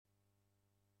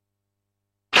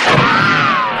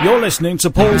You're listening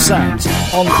to Paul Sands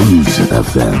on Cruise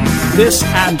FM. This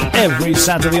and every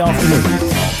Saturday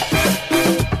afternoon.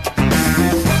 Hand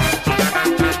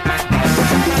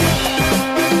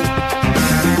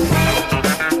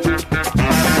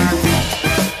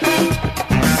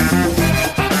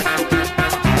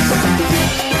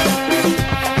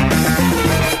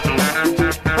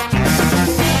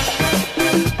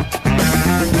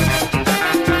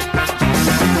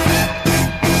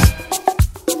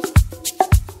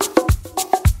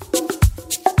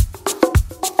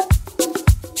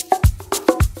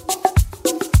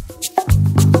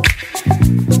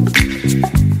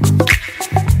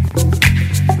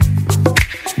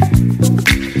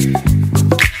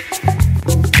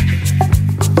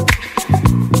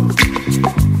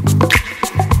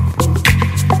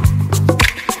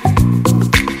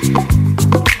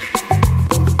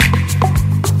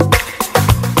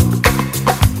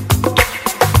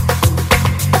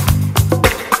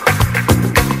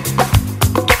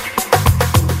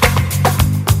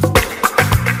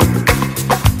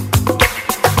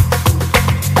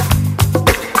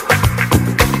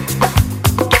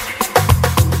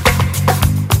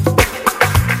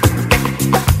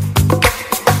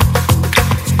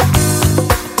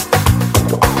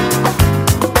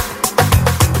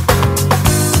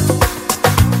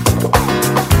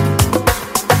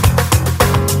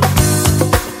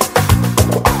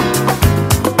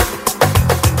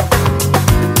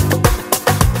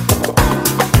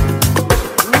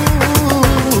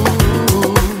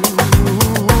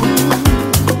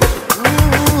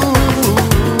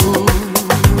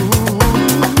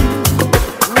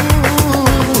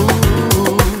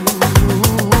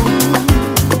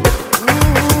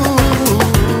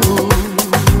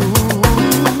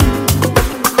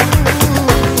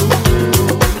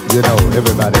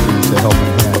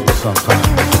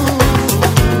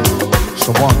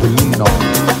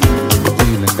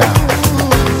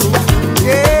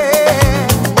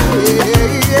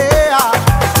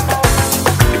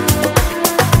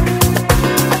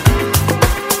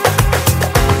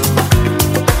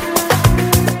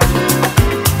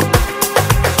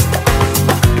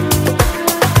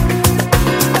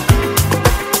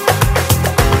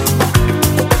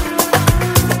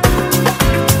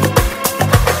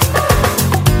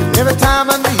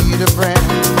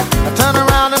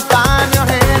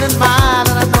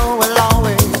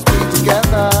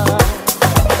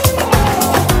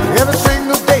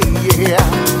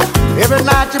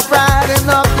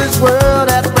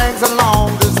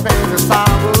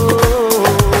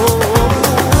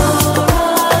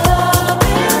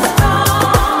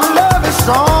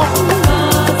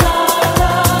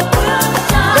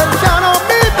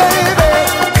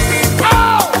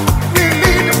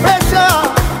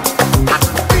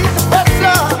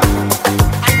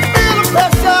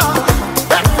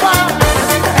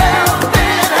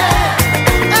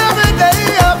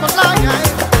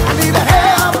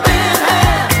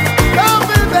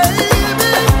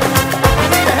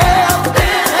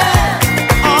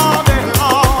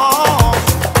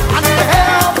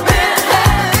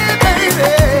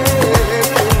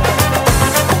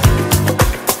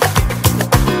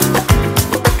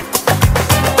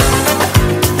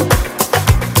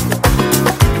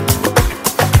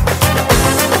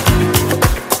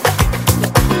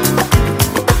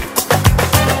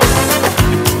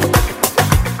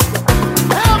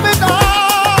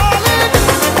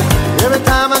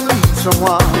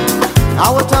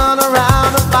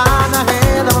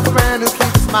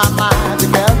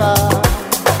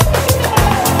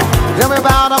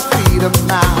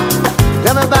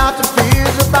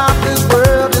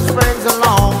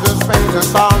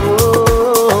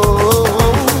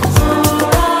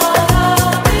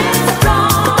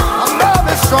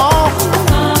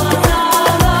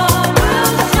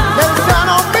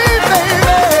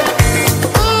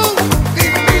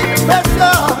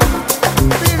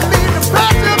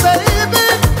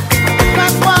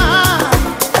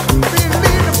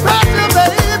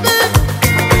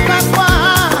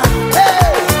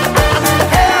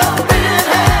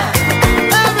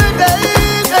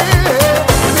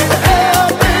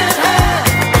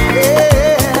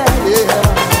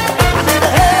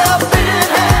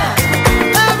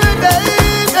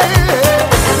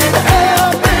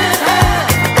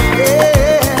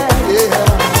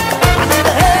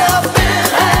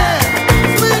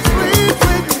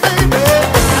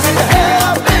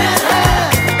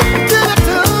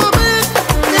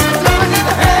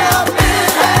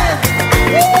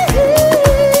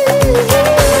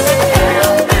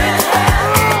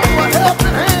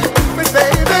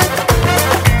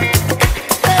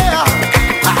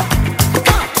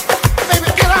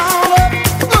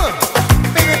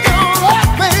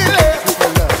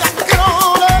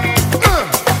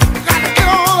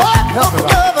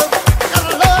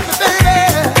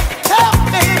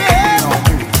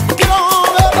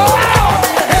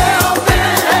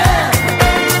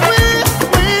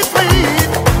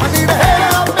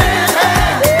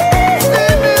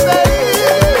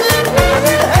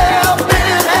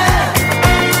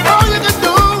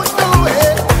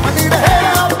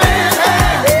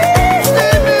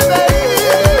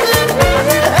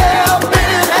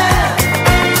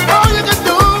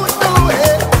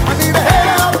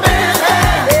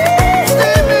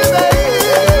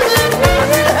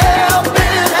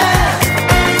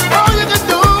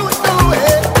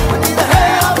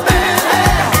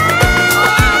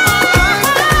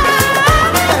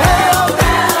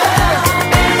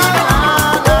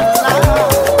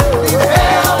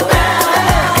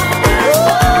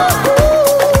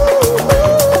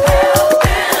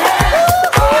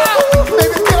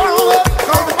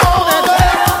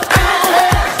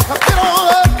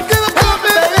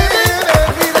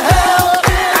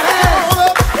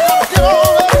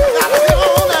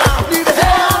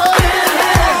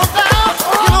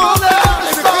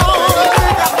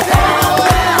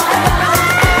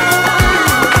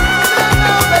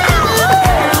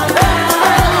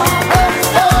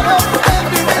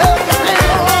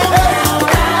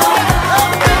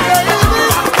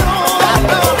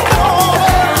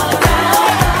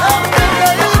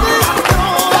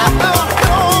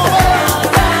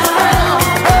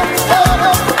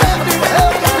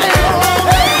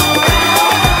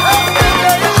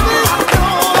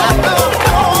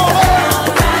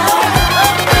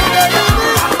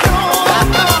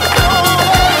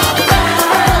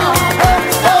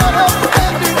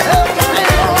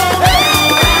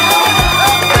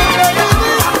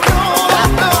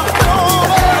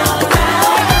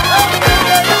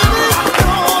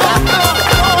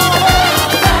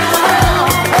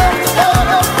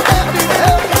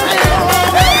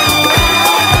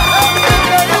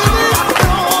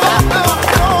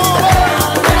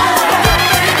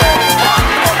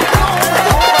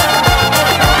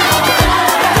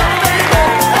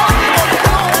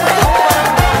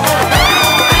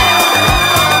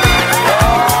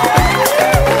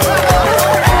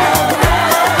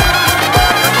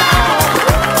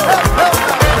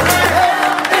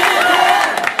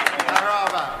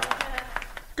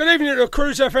to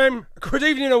Cruise FM. Good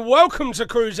evening and welcome to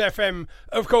Cruise FM,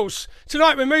 of course.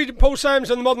 Tonight with me, Paul Sams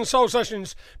and the Modern Soul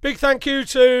Sessions. Big thank you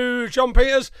to John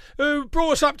Peters, who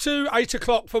brought us up to 8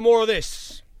 o'clock for more of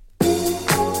this.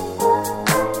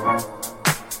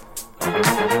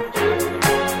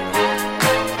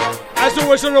 As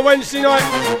always on a Wednesday night,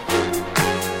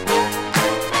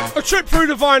 a trip through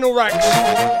the vinyl racks.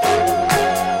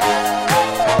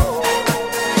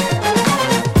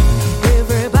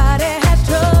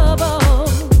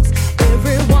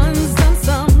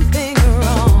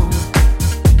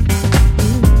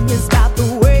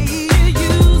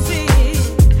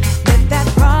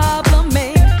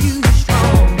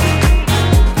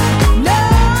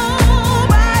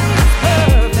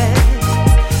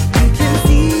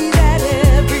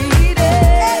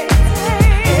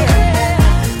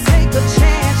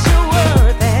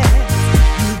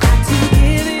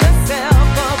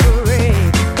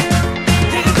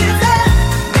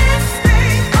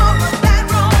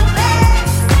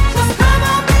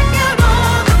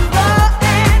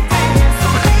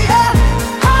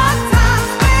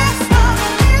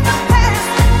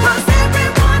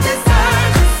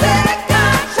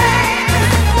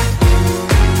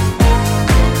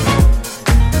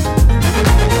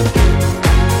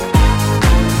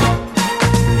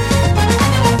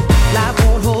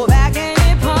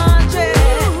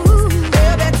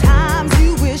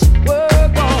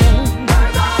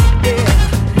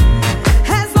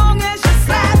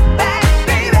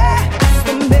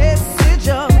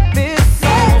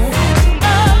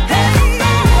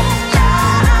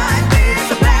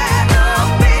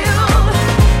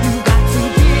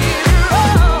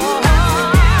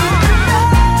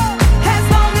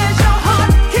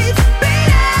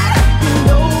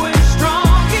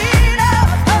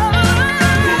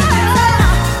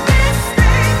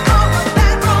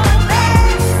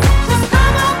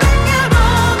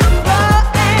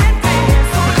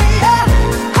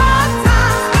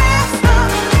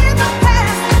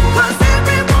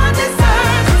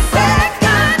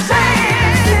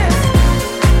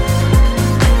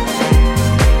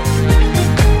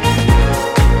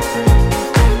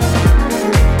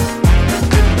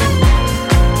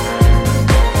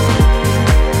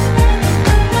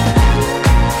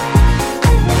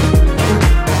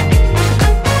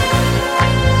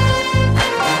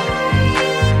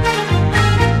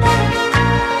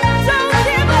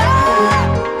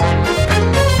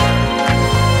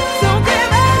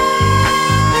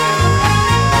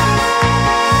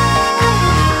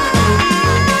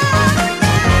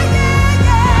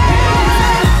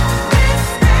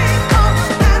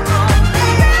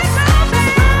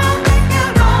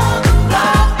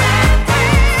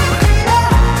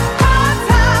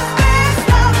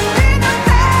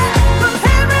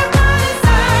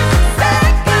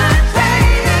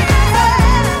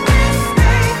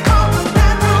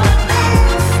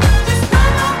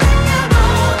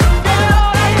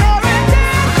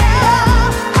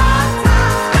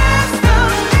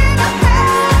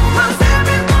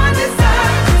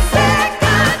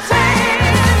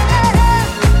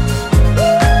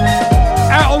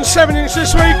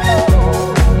 This week,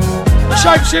 the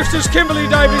Shapeshifters, Kimberly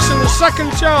Davis and the Second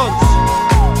Chance.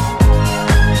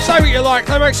 Say what you like,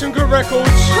 they make some good records.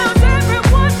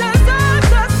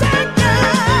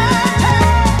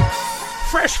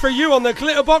 Fresh for you on the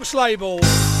Glitterbox label.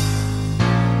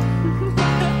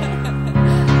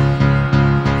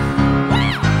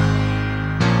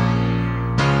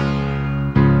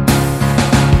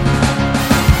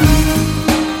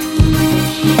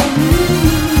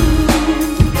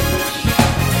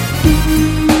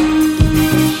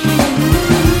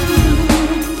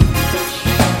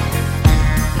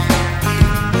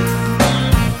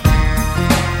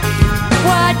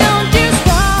 Why don't you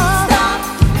stop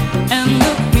and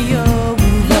look me over?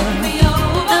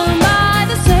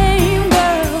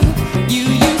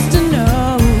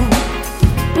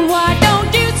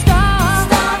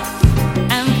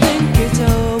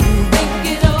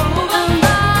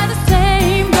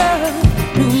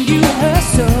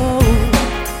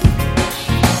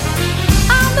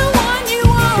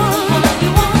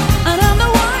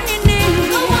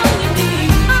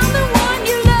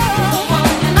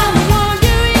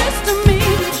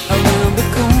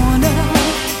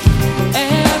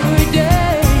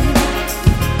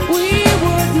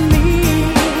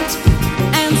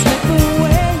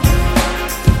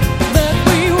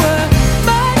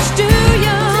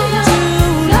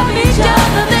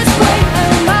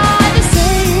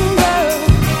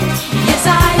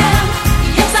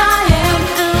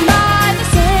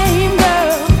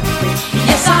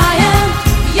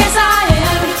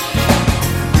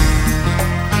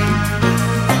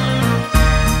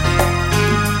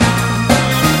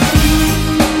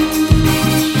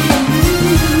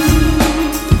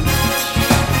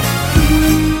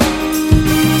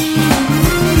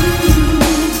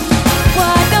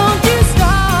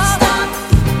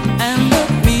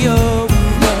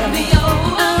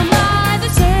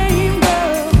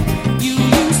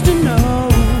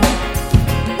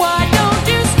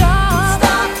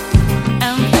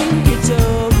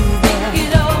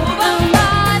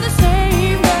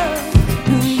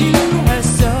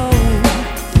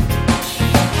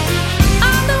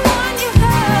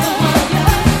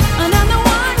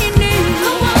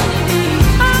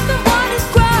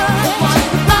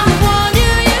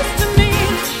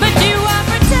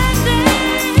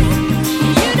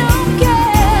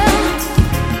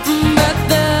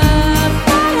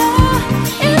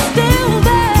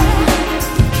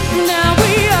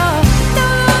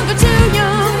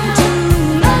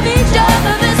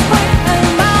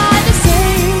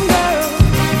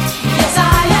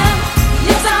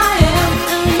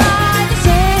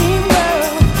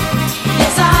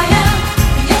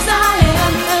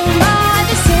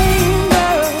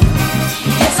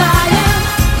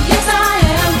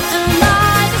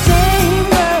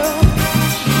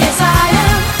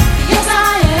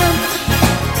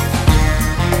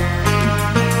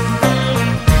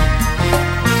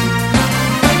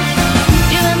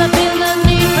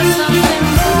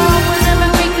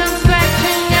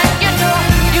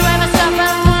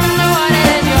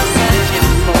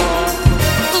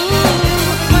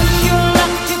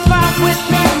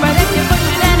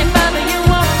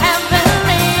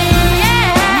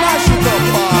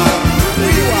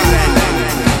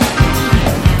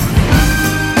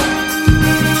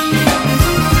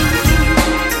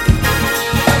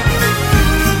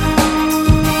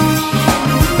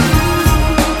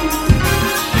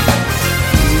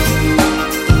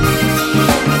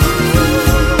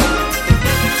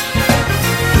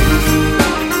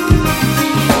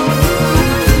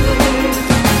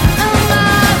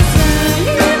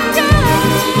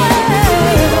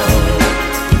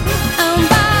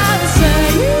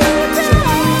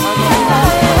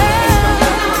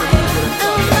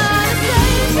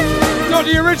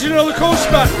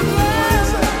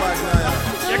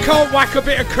 can't whack a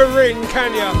bit of Corrine,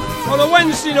 can ya? On a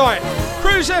Wednesday night.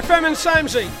 Cruise FM and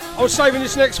Samsey. I was saving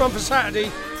this next one for Saturday,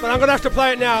 but I'm going to have to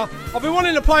play it now. I've been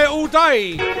wanting to play it all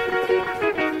day.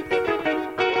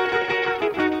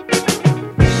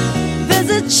 There's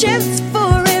a chance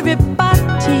for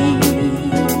everybody,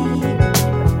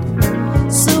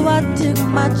 so I took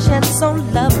my chance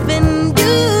on loving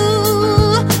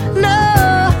you.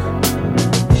 No,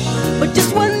 but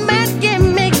just one man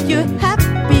can make you happy.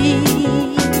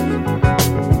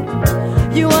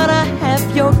 You wanna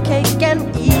have your cake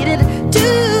and eat it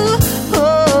too.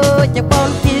 Oh, you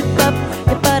won't give up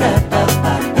your buttercup.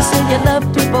 You say you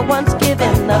love to, but once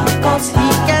given up, cause he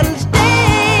can stay.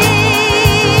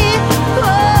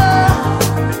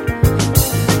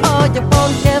 Oh, you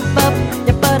won't give up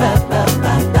your buttercup.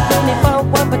 You're only for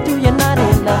one, but do you not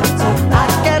in love? So I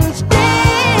can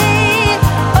stay.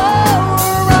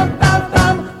 Oh,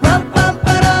 rum-bum-bum.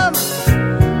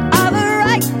 I've a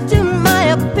right to my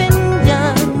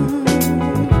opinion,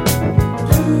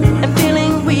 and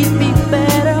feeling we'd be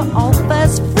better off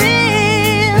as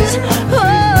friends.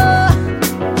 Oh,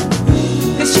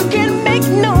 'cause you can make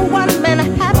no one man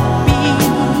happy,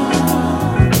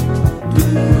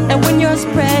 and when you're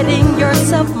spreading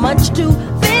yourself much too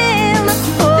thin,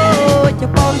 oh, you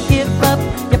won't give up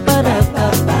your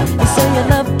buttercup. You say you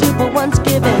love to, but once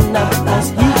given up, 'cause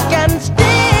he can stay.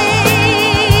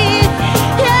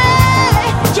 Yeah,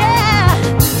 yeah.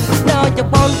 No, you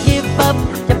won't give up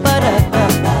your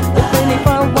buttercup. You're really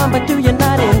for one, but do you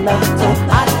not in love? So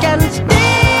I can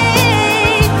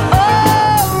stay. Oh,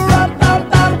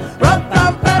 rum-bum-bum.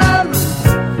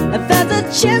 And there's a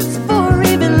chance for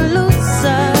even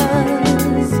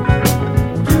losers,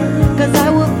 'cause I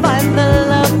will find the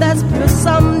love that's pure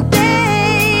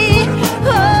someday.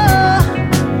 Oh,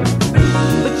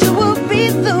 but you will be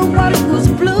the one who's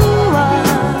bluer,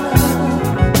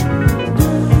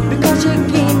 because your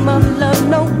game of love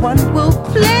no one will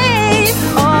play.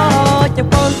 Oh, you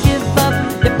won't give up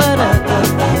your buttercup.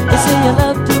 You say you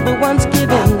love to, but once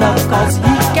given up, 'cause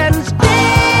he can stay.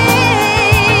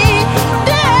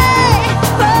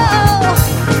 Oh,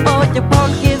 you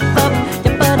won't give up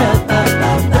your buttercup.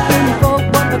 You're really for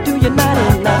one, but do you not in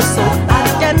love? So I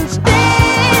can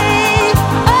stay.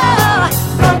 Oh,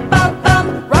 rum-bum-bum.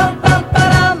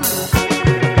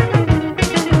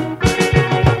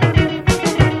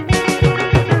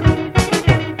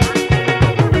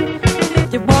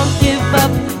 You won't give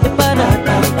up your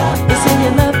buttercup. You say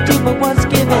you love to, but once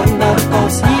given up,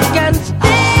 'cause he can stay.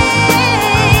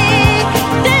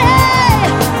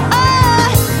 Oh,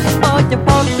 you won't give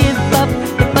up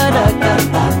your buttercup.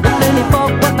 You're plenty for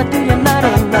one, but do you not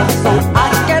enough? So I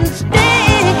can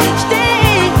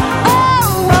stay. Oh,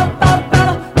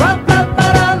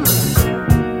 rum-bum-bum.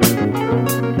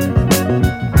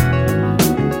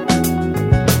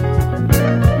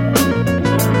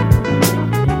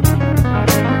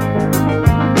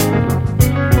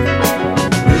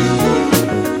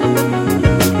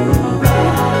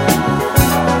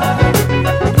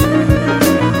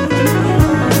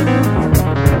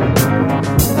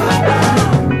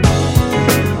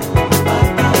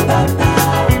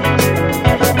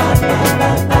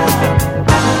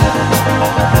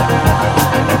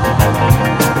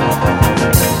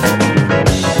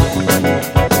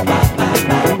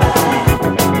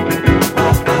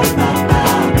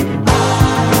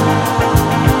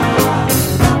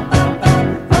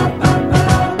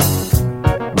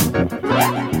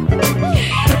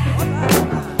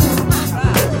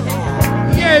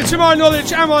 To my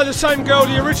knowledge, am I the same girl?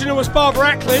 The original was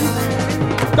Barbara Acklin.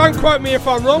 Don't quote me if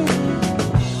I'm wrong.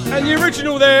 And the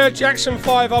original there, Jackson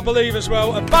 5, I believe as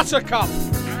well. A Buttercup,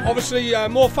 obviously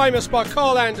more famous by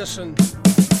Carl Anderson.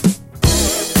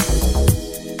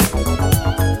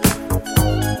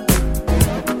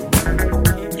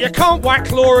 You can't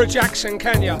whack Laura Jackson,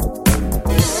 can you?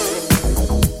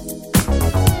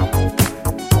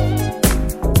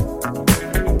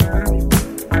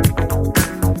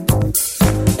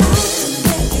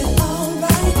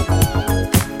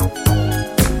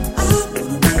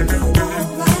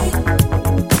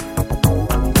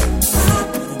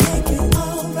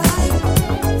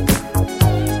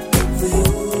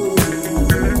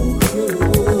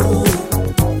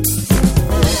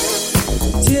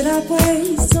 Did I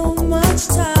waste so much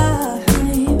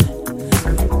time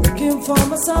looking for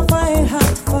myself? I ain't have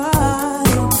to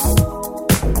fight,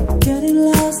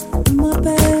 getting lost in my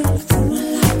bed, threw my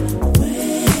life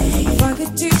away. If I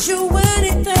could teach you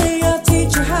anything, I'll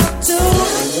teach you how to.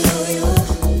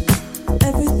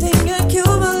 Everything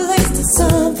accumulates to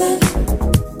something.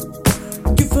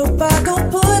 You feel bad, don't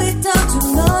put it down to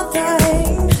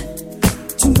nothing.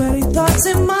 Too many thoughts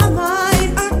in my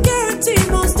mind. I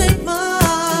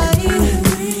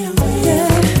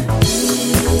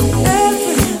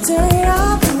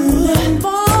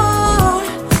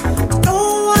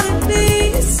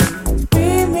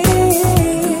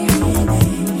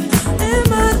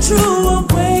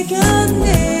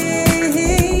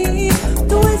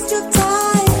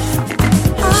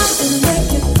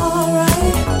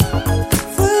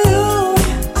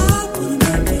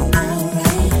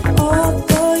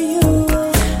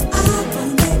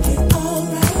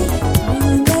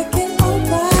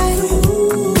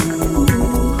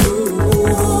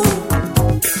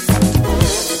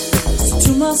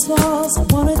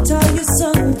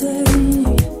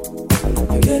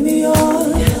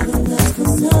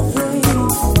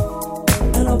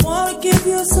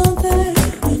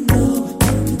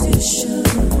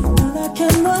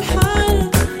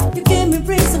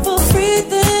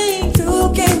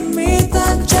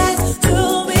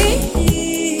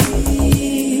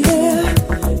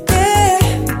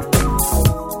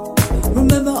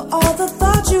For all the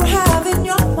thoughts you have in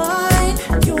your mind,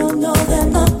 you will know they're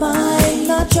not mine,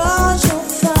 not yours, you'll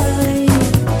find.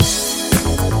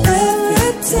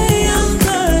 Every day I'm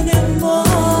learning more,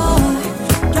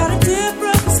 got a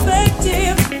different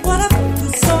perspective, what I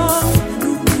focus on,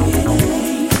 new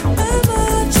meaning. Ever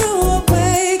to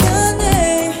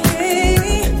awakening,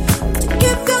 to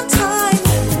give your time.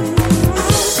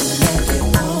 I'm gonna make it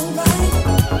alright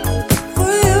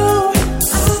for you.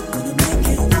 I'm gonna make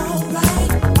it alright,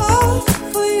 all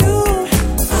for you.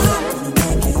 I'm gonna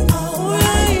make it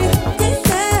alright,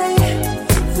 yeah,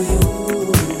 for you.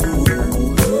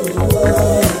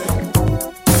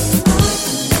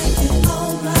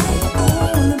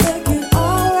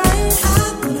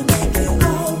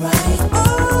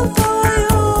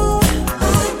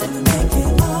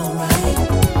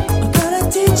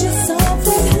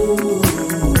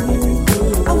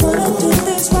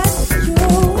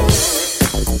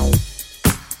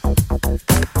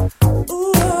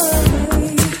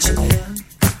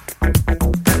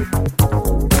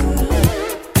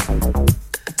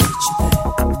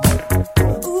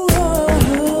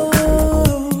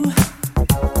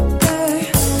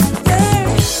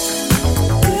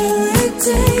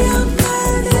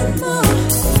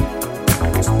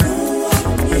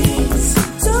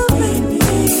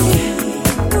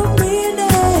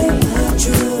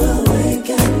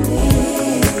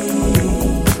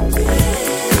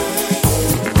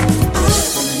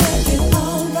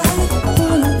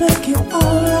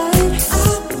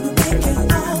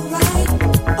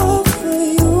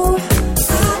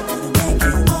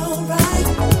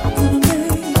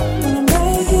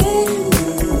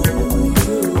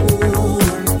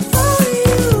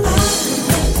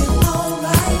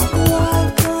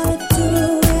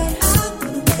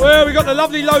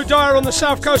 Lovely Low Dyer on the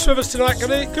south coast with us tonight.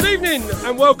 Good evening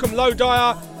and welcome, Low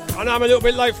Dyer. I know I'm a little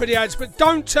bit late for the ads, but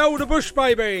don't tell the bush,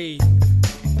 baby.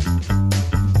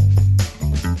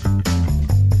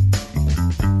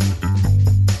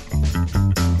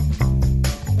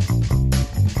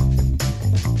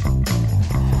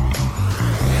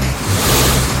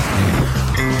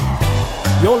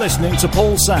 You're listening to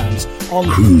Paul Sands on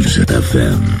Cruise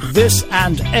FM. this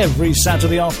and every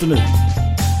Saturday afternoon.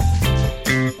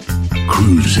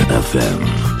 Cruise FM.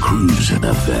 Cruise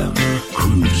FM.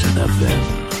 Cruise FM.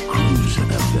 Cruise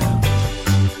FM.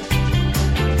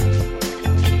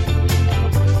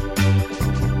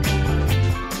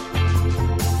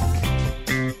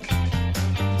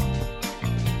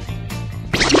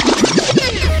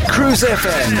 Cruise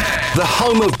FM, the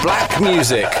home of black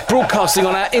music, broadcasting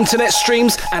on our internet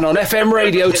streams and on FM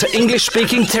radio to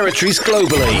English-speaking territories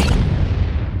globally.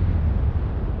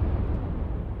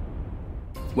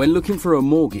 When looking for a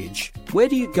mortgage, where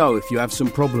do you go if you have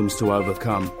some problems to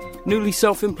overcome? Newly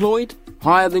self-employed?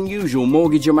 Higher than usual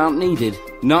mortgage amount needed?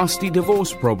 Nasty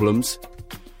divorce problems?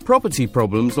 Property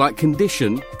problems like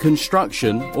condition,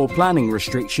 construction or planning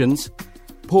restrictions?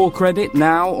 Poor credit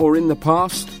now or in the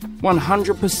past?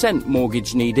 100%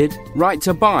 mortgage needed? Right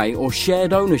to buy or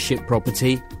shared ownership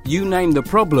property? You name the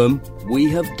problem, we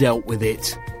have dealt with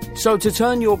it. So to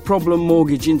turn your problem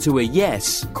mortgage into a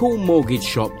yes, call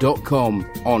mortgageshop.com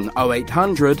on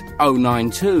 0800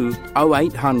 092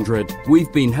 0800. We've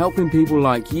been helping people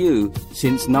like you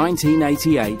since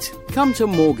 1988. Come to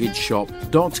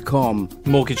mortgageshop.com.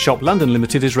 Mortgage Shop London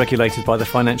Limited is regulated by the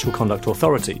Financial Conduct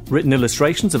Authority. Written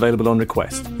illustrations available on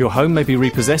request. Your home may be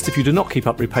repossessed if you do not keep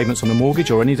up repayments on a mortgage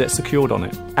or any debt secured on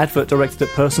it. Advert directed at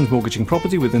persons mortgaging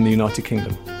property within the United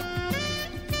Kingdom.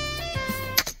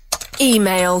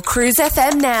 Email Cruise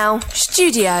FM now,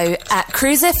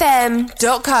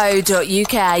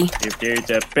 studio@cruisefm.co.uk. If there's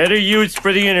a better use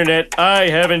for the internet, I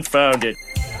haven't found it.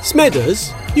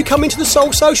 Smedders, you come into the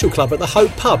Soul Social Club at the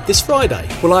Hope Pub this Friday.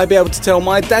 Will I be able to tell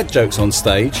my dad jokes on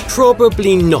stage?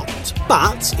 Probably not,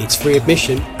 but it's free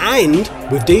admission and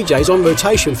with DJs on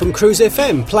rotation from Cruise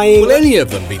FM playing... Will any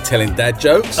of them be telling dad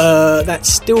jokes?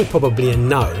 That's still probably a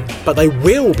no, but they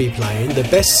will be playing the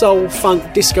best soul,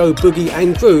 funk, disco, boogie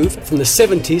and groove from the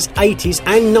 70s, 80s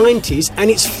and 90s,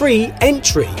 and it's free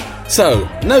entry. So,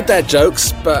 no dad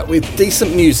jokes, but with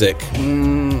decent music.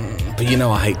 But you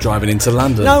know I hate driving into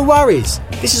London. No worries.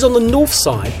 This is on the north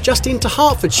side, just into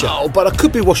Hertfordshire. Oh, but I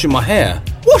could be washing my hair.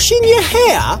 Washing your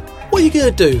hair? What are you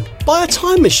going to do? Buy a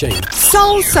time machine?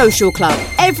 Soul Social Club,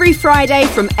 every Friday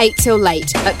from 8 till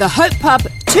late at the Hope Pub,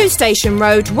 2 Station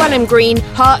Road, Wallum Green,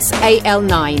 Hearts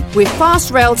AL9, with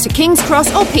fast rail to King's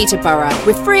Cross or Peterborough,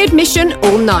 with free admission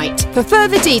all night. For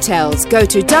further details, go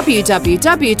to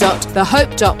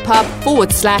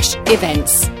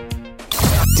www.thehope.pub/events.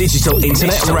 Digital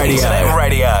Internet Radio.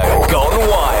 Gone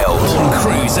wild on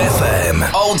Cruise FM.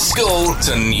 Old school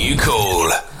to new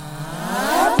cool.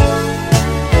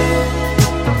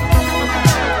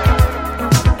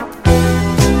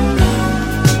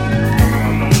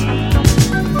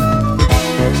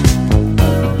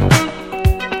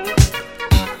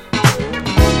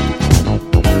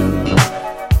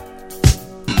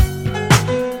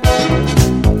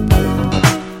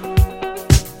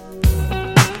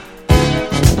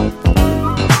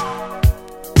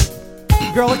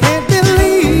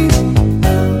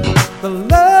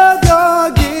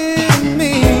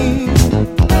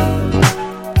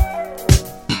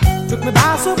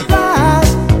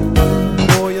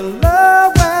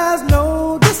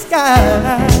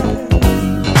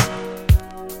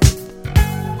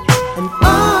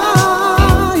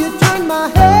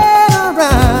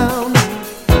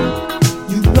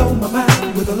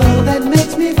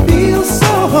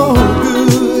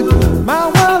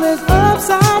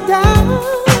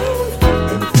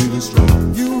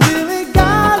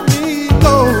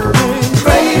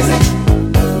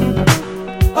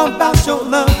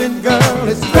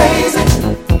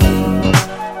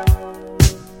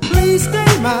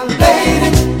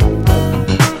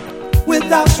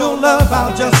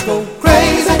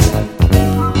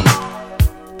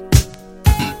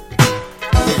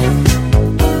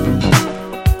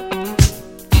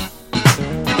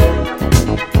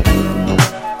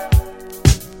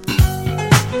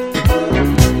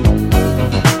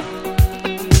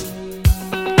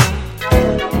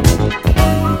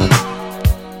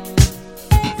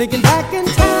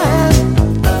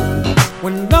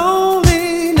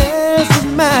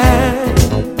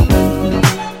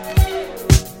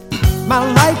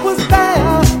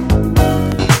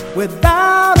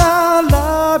 without a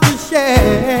love to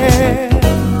share.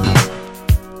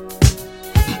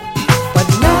 But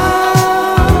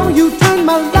now you turn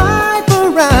my life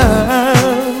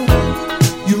around.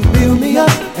 You build me up,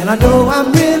 and I know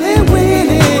I'm really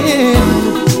winning.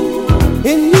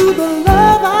 In you, the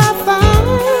love I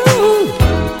found.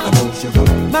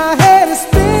 My head is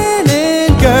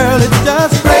spinning, girl, it's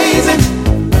just crazy.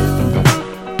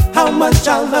 How much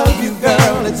I love you,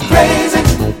 girl, it's crazy.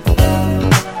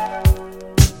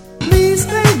 Please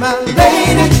stay my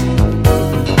lady.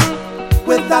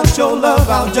 Without your love,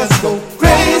 I'll just go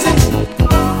crazy.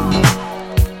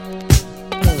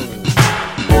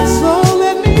 So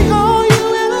let me hold you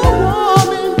in a warm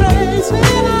embrace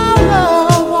when our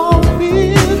love won't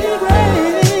feel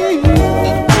erased.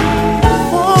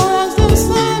 For as the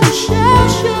sun shall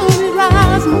surely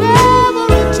rise, never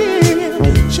a tear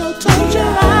shall touch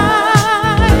your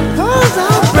eyes. 'Cause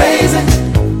I'm crazy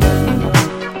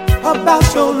about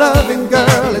your loving,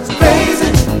 girl, it's crazy.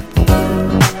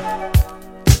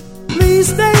 Please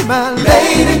stay my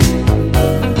lady.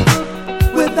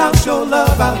 Without your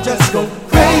love, I'll just go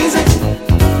crazy.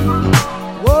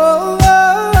 Whoa,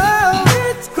 whoa, whoa,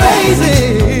 it's crazy.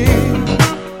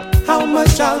 How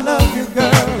much I love you,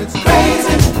 girl, it's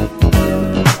crazy.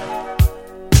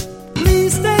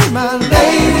 Please stay my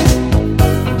lady.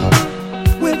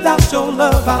 Without your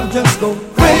love, I'll just go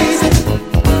crazy.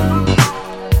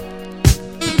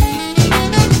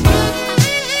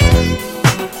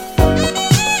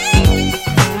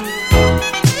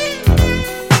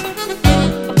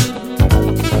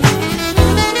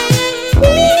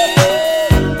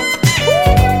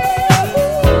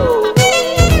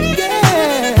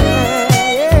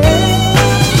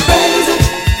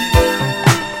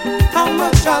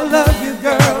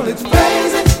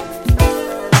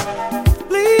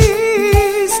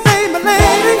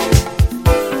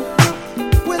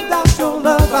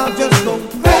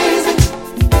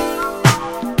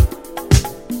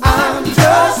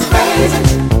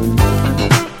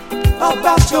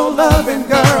 Your loving,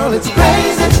 girl, it's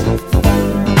crazy.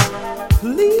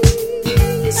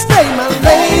 Please stay my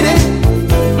lady.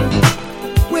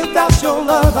 Without your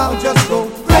love, I'll just go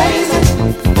crazy.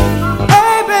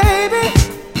 Hey baby,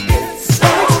 it's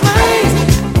so crazy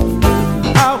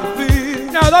how I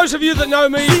feel. Now those of you that know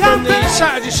me from the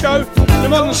Saturday show, the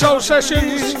Modern Soul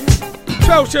Sessions,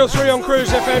 12 till 3 on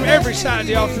Cruise FM every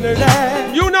Saturday afternoon,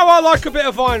 you'll know I like a bit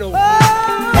of vinyl.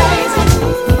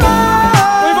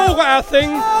 We've all got our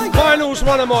thing. Vinyl's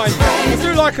one of mine. I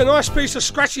do like a nice piece of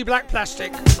scratchy black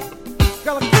plastic.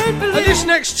 And this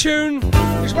next tune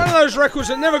is one of those records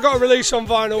that never got a release on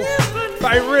vinyl,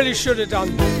 but it really should have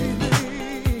done.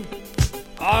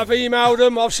 I've emailed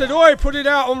them, I've said, oi, put it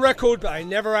out on record, but they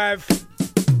never have.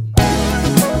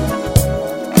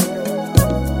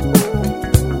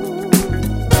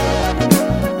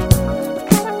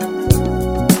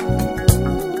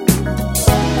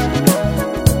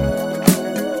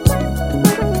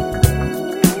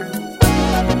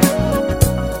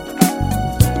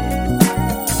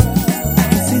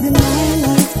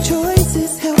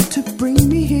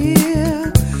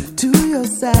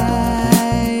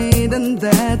 And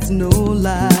that's no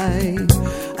lie.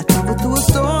 I traveled through a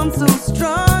storm so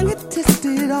strong it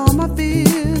tested all my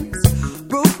fears,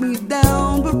 broke me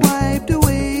down but wiped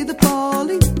away the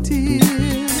falling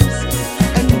tears.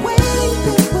 And when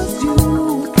it was you,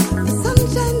 the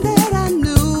sunshine that I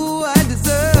knew I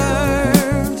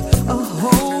deserved, a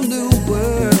whole new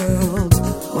world.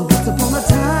 Well, once upon a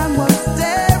time was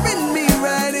staring me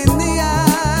right in the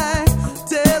eye,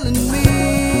 telling me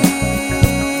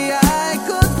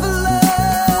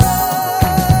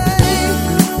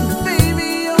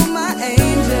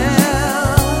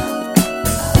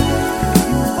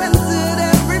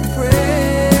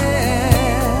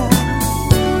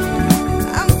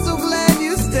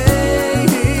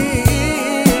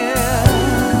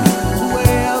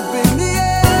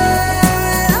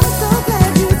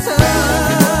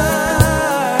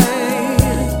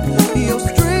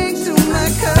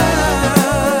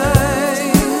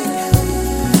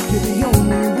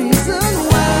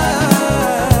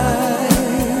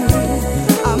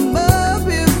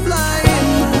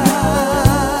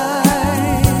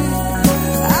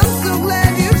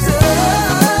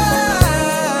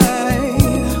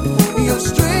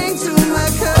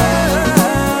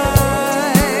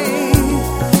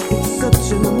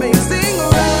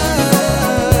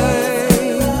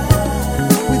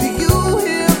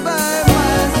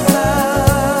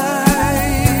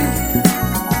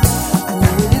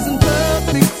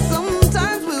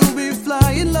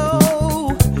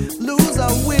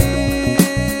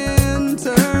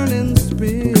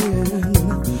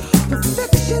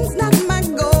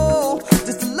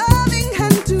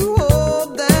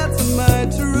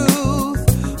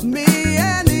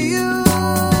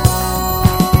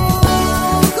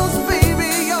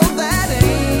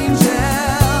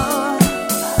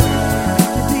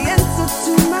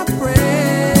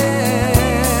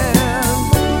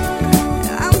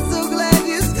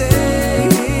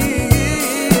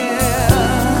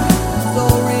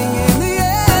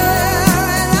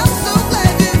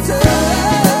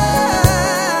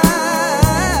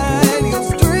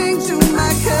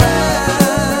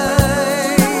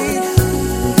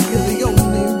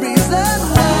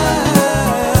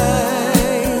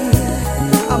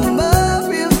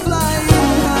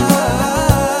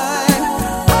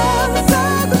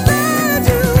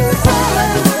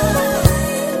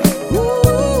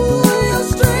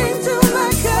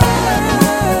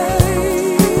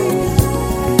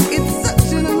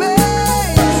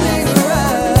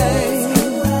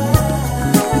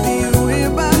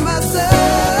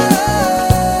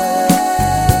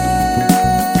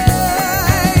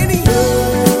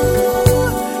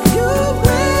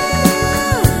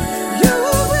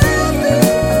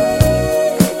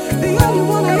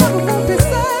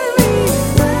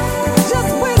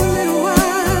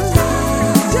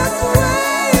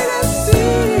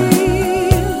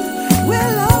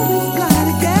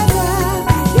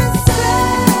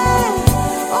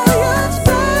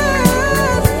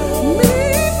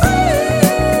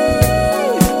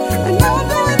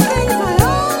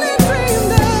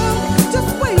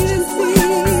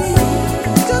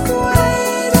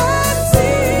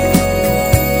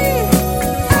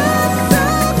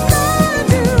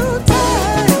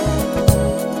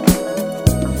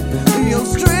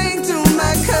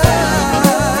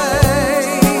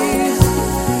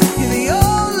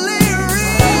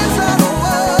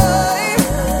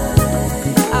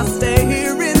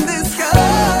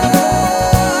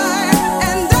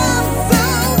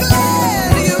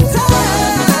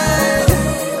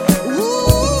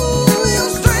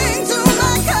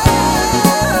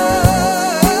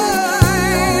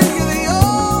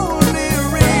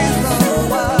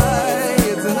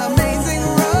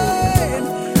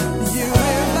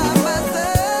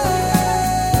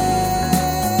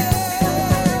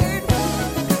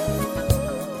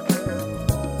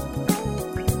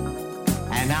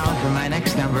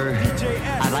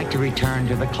return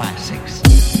to the classics.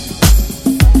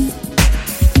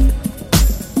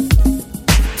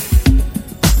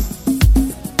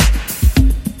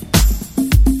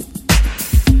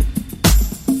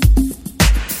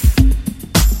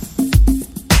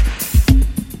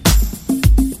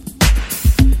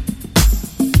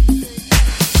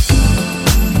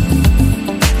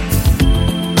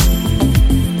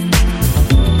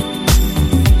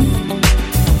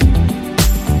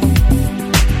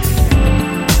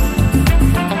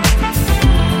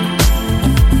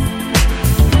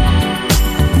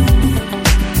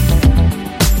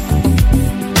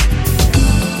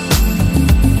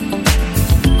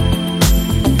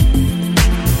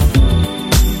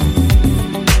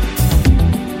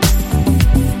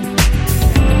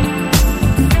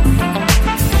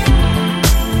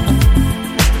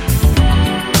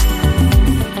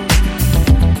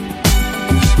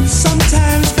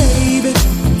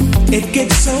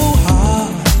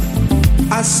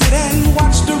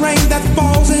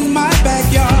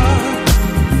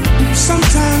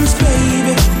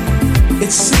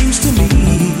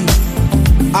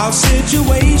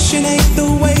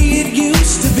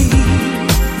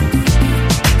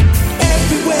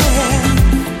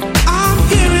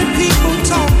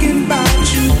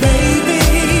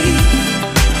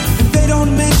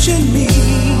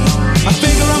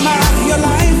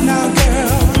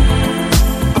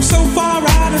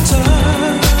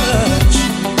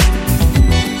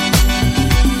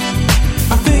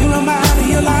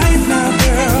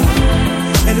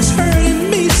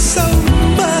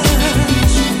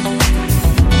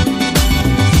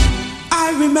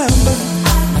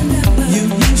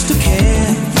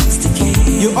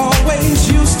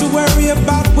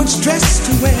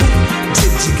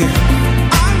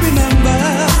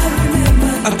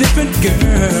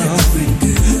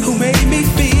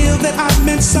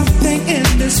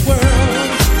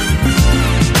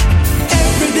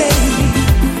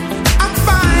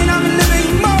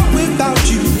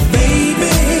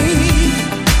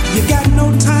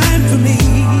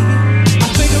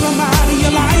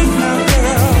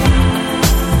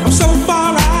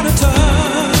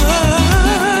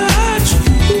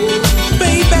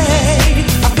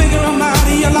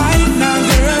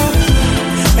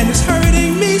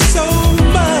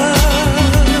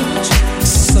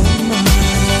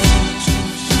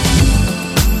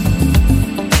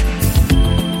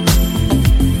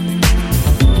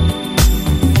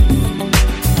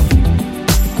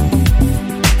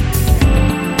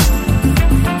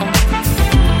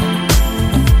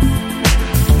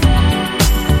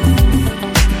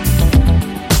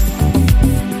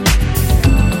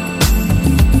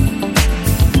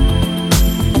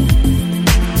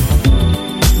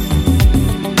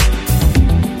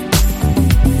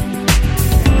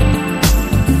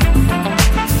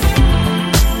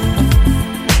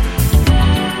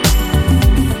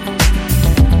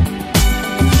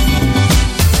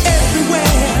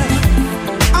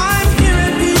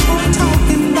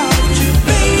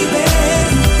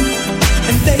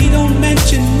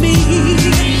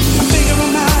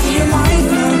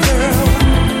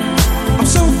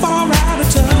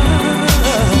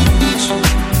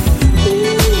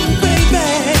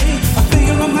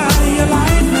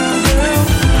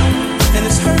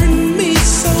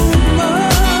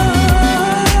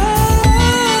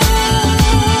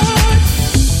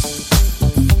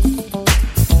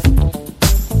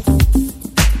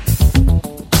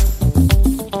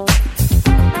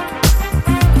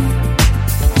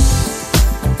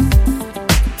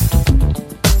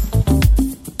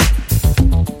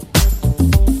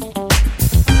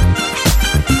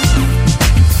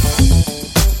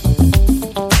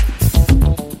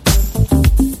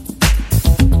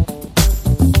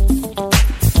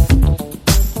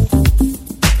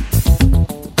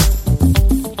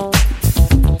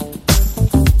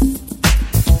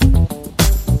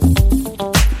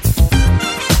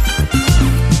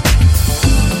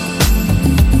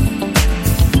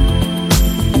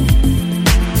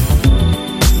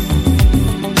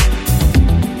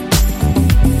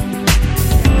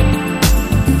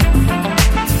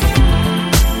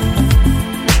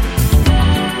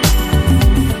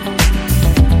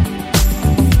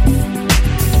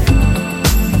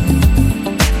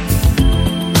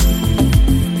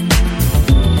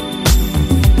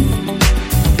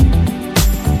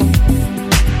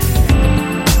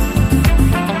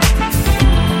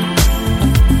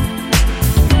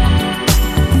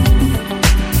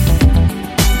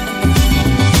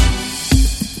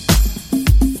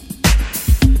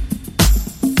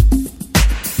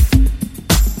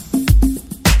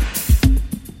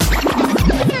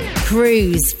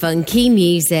 Cruise funky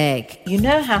music. You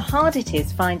know how hard it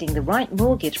is finding the right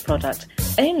mortgage product,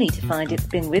 only to find it's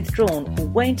been withdrawn or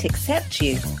won't accept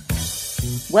you?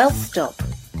 Well, stop.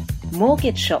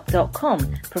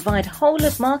 MortgageShop.com provide whole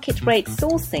of market rate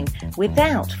sourcing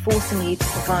without forcing you to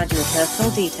provide your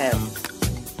personal details.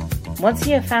 Once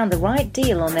you have found the right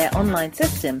deal on their online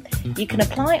system, you can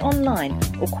apply online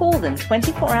or call them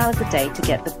 24 hours a day to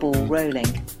get the ball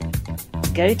rolling.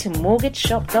 Go to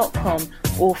mortgageshop.com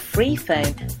or free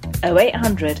phone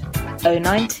 0800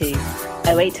 092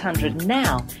 0800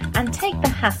 now and take the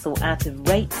hassle out of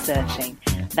rate searching.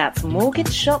 That's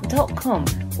mortgageshop.com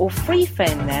or free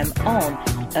phone them on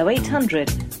 0800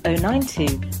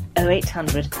 092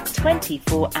 0800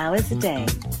 24 hours a day.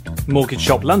 Mortgage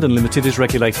Shop London Limited is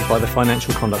regulated by the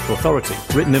Financial Conduct Authority.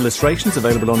 Written illustrations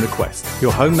available on request.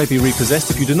 Your home may be repossessed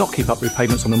if you do not keep up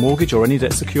repayments on a mortgage or any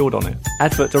debt secured on it.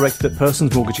 Advert directed at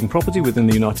persons mortgaging property within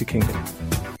the United Kingdom.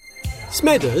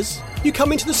 Smedders, you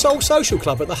come into the Soul Social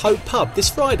Club at the Hope Pub this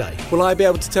Friday. Will I be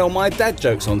able to tell my dad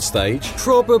jokes on stage?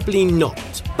 Probably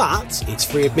not, but it's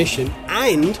free admission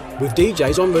and with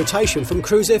DJs on rotation from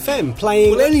Cruise FM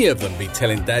playing... Will any of them be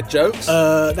telling dad jokes?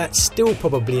 That's still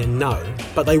probably a no,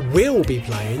 but they will be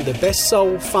playing the best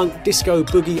soul, funk, disco,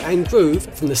 boogie and groove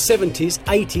from the 70s,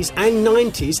 80s and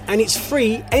 90s, and it's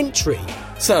free entry.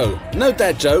 So, no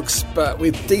dad jokes, but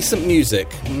with decent music.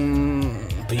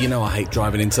 But you know I hate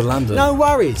driving into London. No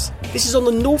worries. This is on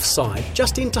the north side,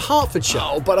 just into Hertfordshire.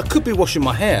 Oh, but I could be washing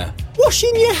my hair.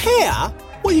 Washing your hair?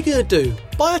 What are you going to do?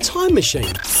 Buy a time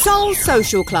machine? Soul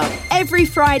Social Club, every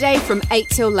Friday from 8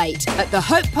 till late at the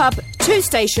Hope Pub, 2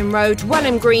 Station Road,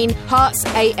 Wallum Green, Herts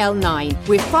AL9,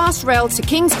 with fast rail to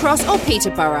King's Cross or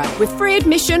Peterborough, with free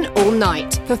admission all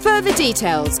night. For further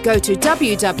details, go to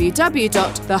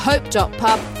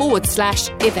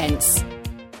www.thehope.pub/events.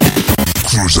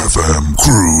 Cruise FM,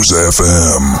 Cruise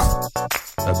FM.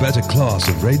 A better class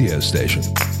of radio station.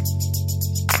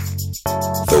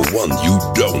 The one you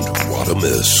don't want to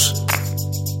miss.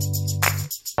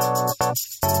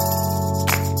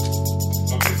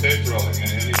 Okay, tape rolling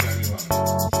anytime you want.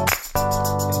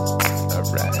 All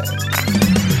right.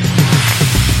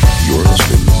 You're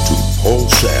listening to Paul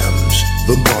Sam's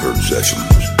The Modern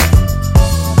Sessions.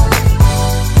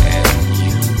 And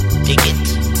you dig it.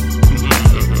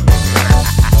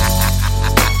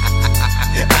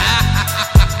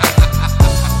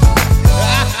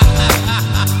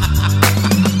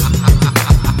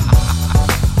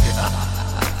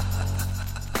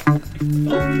 Feel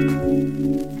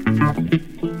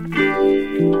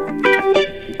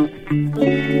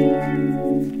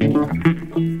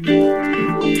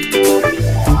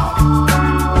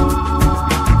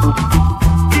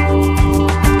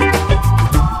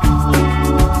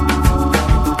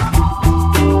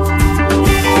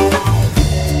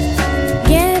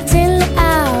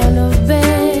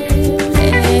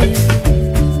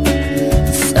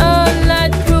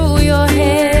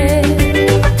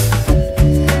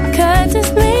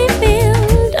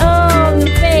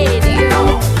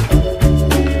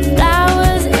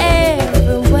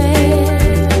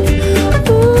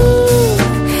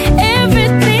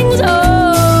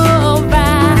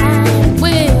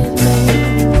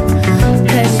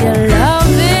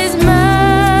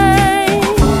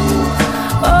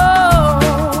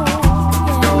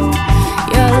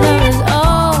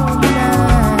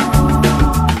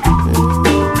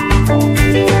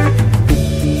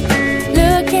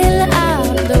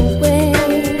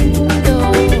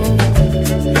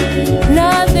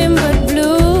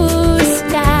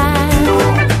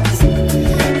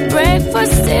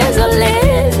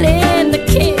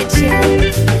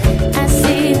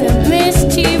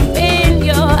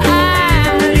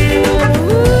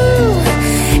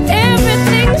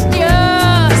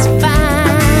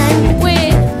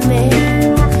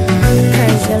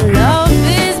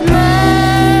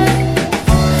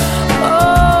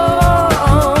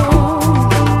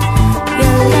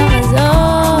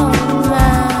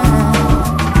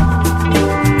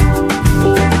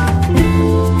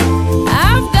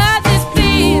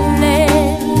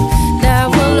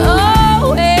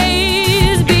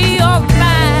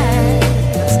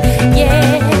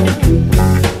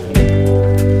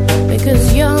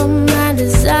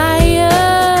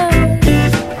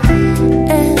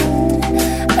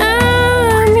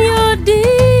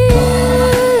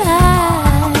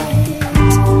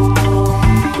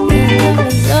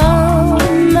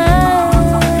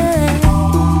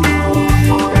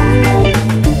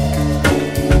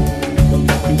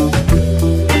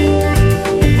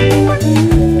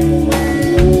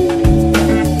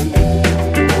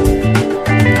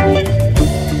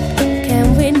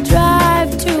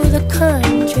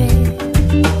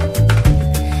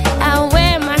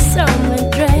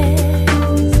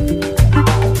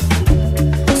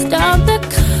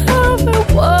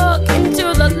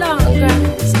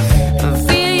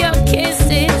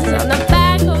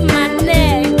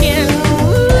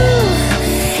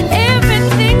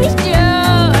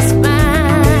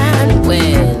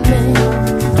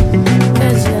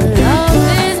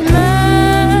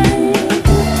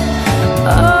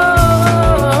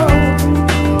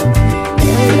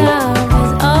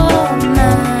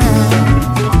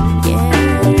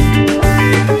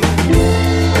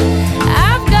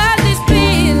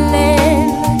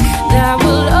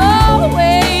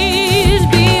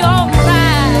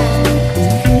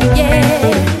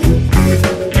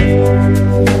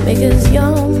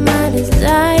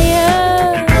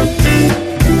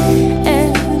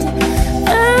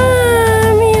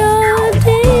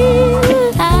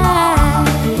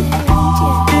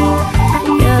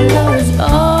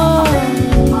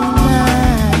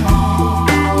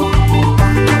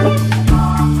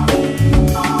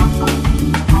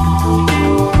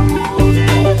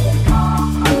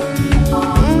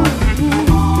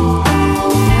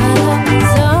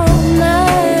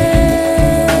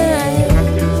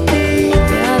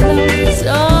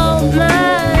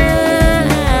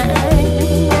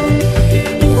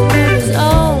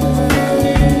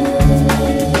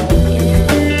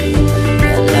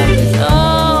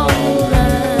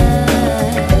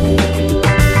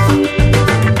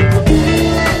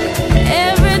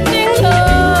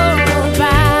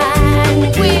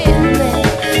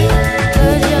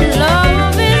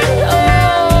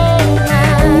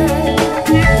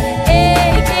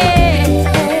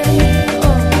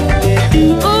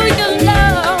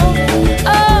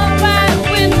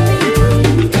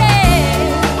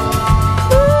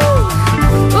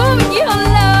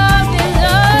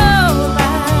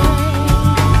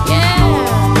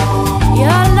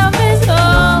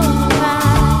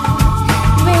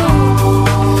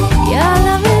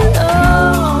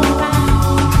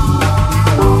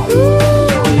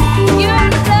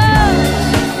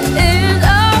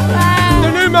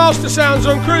Sounds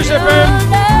on Cruise FM,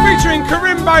 featuring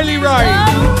Corrine Baily Ray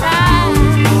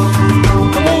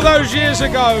from all those years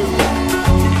ago.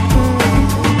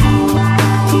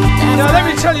 Now let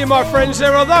me tell you, my friends,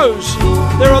 there are those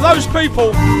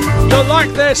people that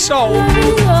like their soul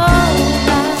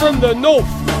from the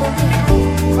north,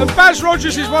 and Baz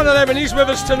Rogers is one of them, and he's with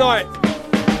us tonight.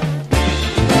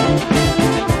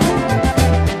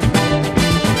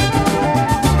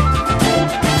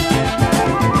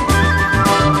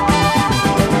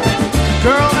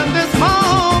 Girl, in this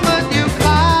moment you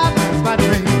cloud my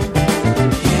dream.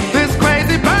 This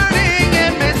crazy burning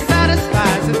in me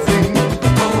satisfies it seems.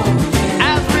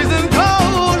 As reason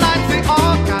go like the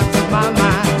organs of my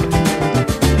mind,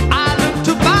 I look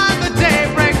to find the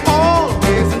daybreak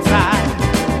always inside.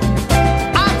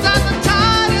 Outside the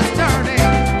tide is turning,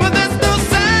 but there's no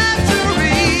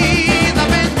centuries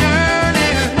I've been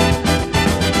yearning.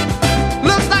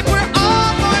 Looks like we're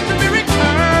all going to be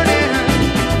returning.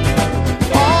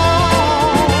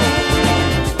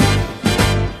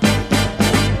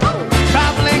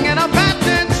 Traveling in a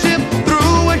battened ship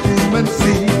through a human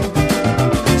sea,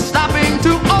 stopping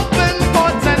to open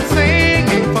ports and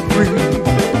singing for free.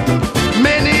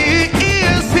 Many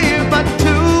ears hear, but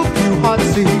too few hearts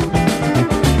see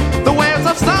the waves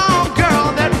of song,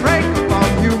 girl, that break upon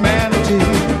humanity.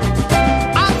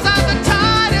 Outside the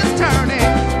tide is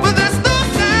turning, but there's no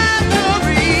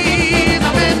centuries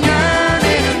I've been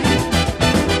yearning.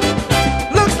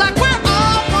 Looks like we're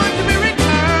all going to be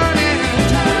returning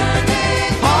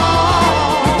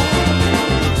home.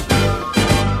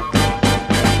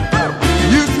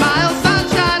 You smile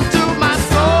sunshine to my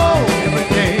soul every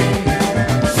day.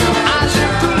 I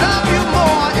live to love you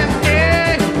more in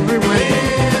every way.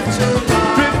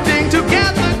 Drifting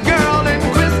together, girl, in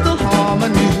crystal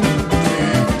harmony.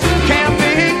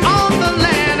 Camping on the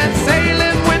land and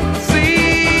sailing with the sea.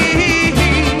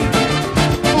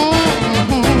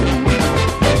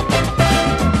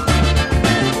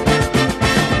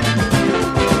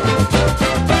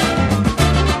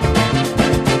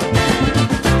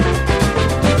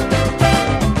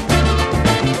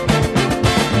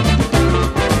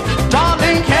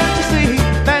 Darling, can't you see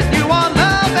that you are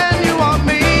love and you are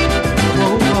me?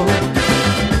 Whoa, whoa.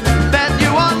 That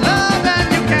you are love and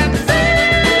you can see.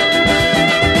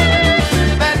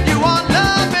 That you are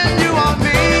love and you are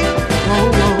me.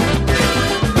 Whoa, whoa.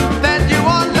 That you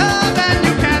are love and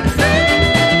you can see.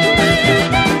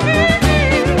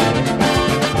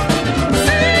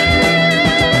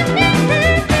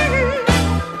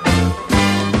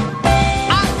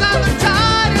 Outside the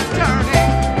tide is turning,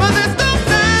 but there's no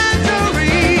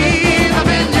centuries I've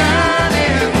been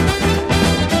yearning.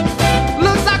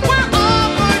 Looks like we're all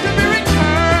going to be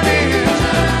returning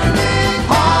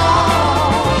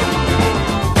home.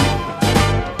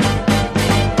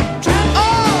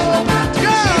 Oh,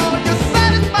 girl, you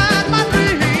satisfied my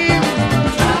dream.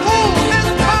 Ooh, this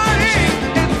burning,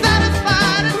 it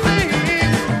satisfied it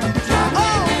seems.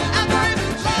 Oh,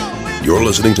 You're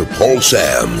listening to Paul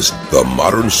Sam's The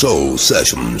Modern Soul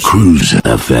Sessions. Cruise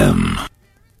FM.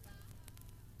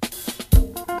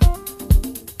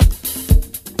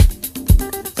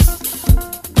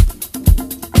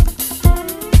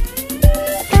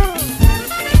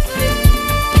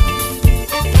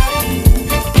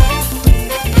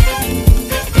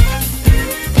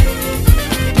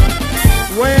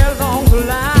 Where along the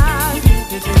line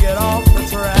did you get off the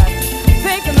track?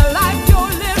 Thinking the life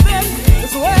you're living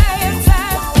is where it's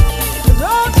at.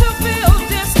 Don't you feel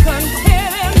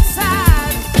discontent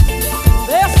inside?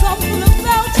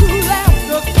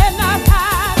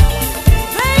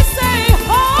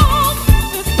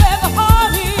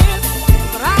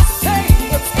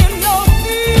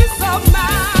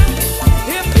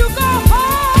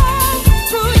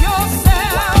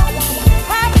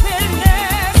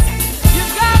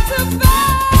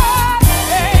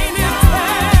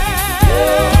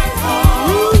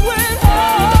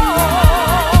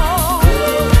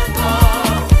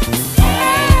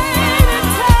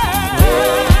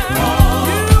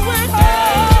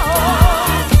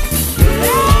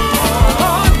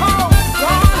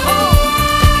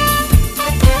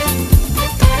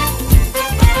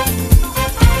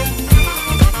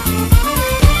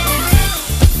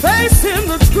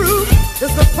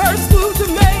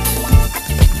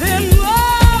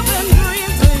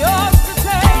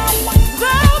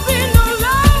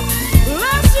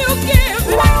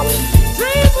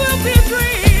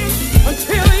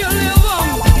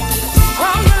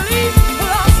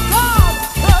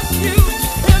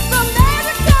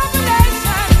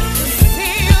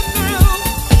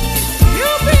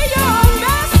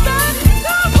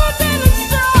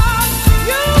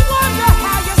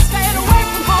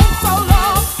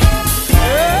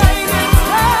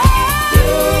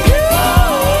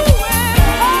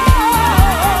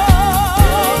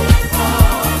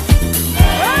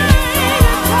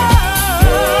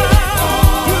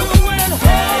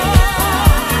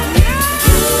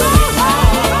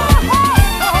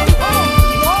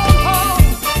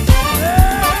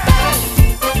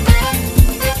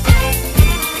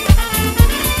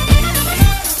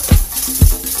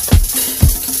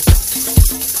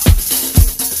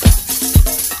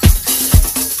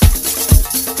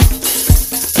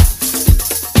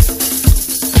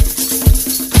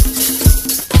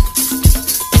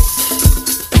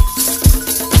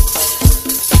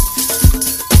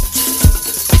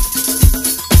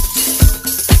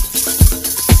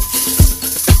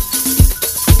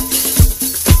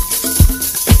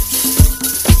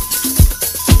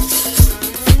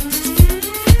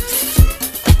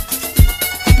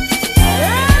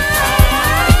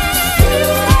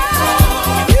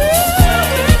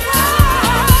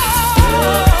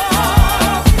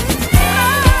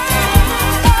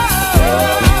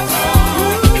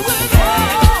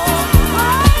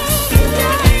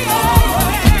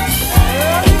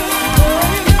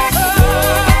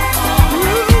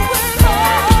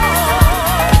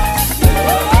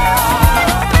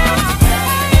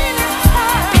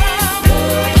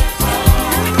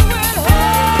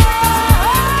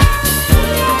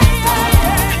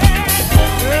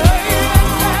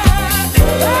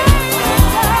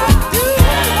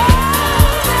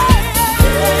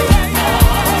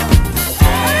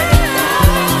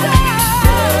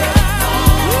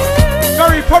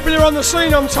 Gaynor on the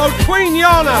scene, I'm told. Queen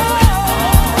Yahna.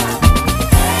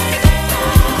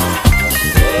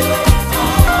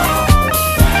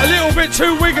 A little bit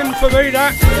too Wigan for me,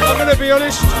 that. I'm going to be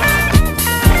honest.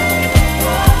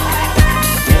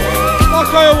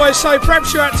 Like I always say,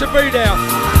 perhaps you had to be there.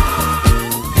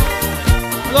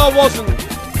 And I wasn't.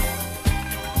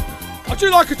 I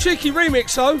do like a cheeky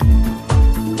remix though.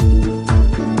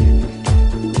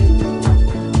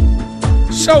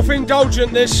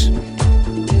 Self-indulgent this.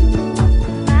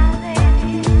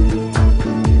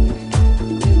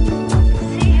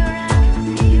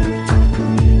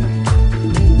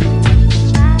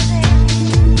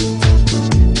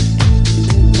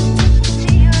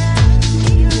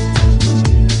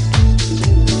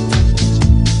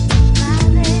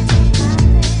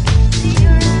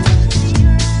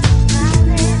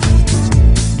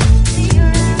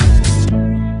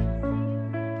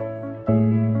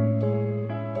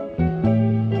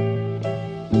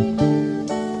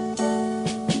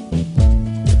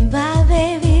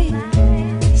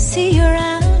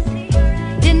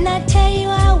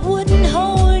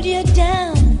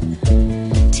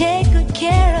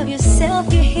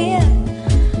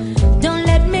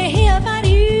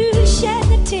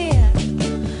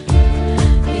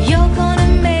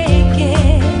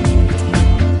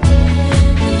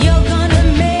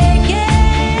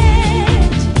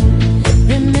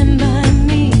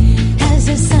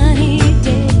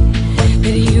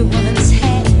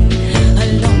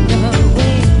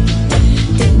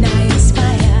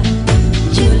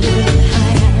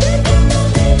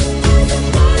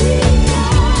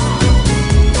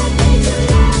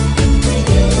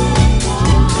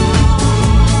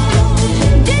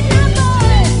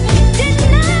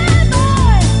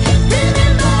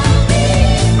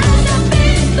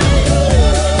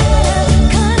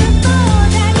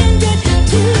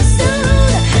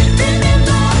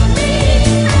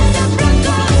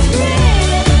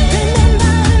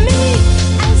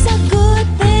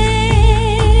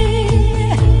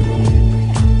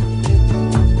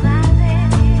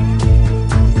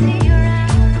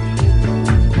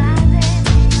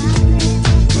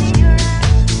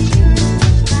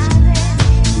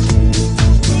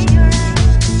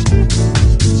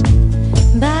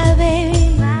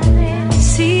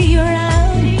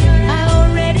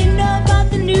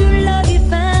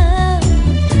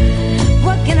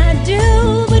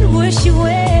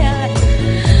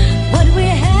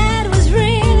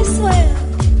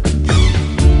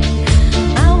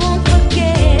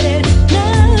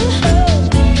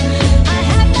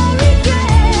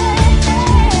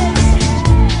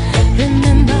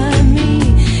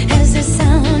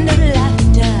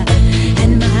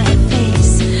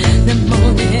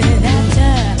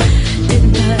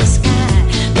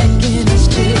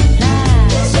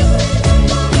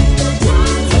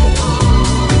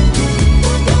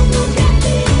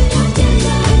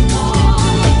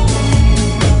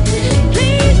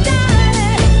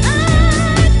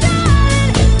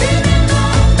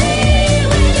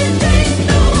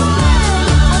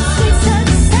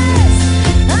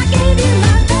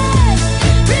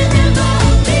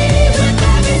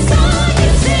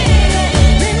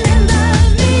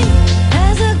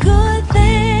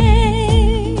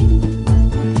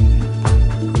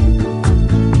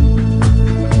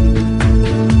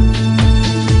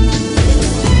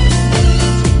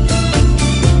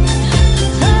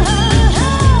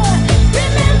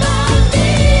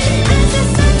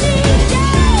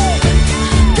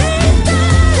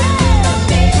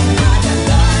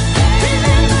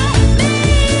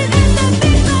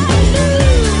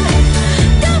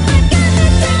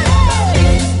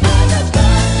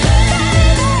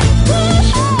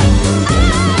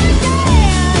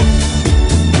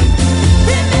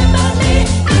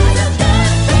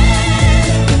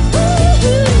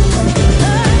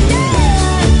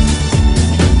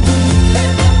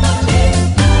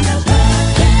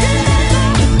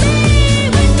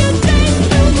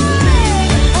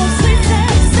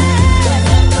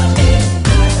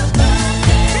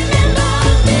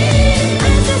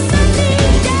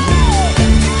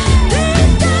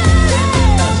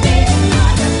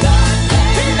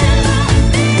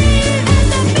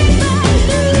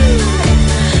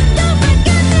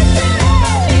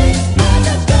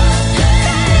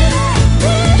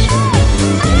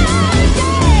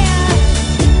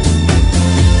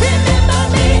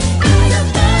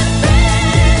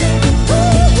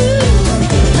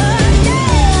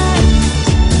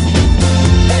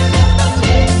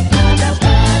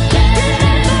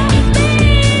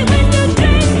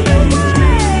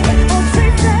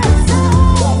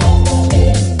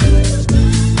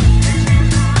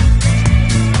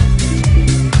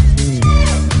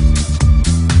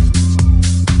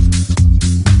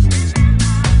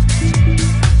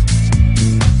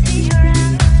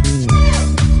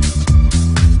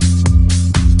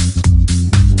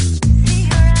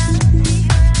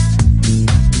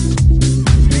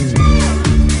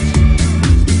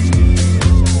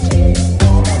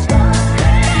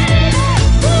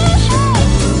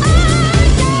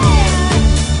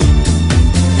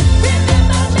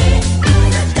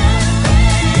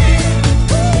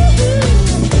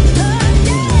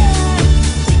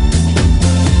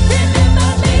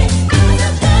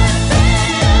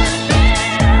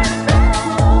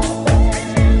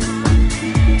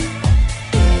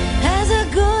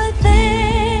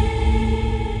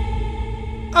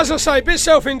 As I say, a bit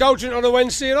self-indulgent on a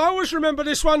Wednesday, and I always remember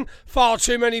this one, Far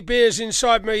Too Many Beers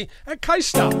Inside Me at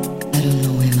K-Star. I don't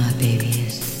know where my baby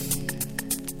is,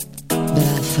 but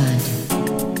I'll find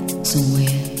him somewhere,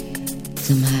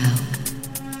 somehow.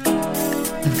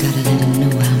 I've got to let him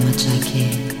know how much I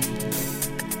care.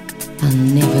 I'll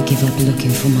never give up looking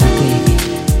for my baby.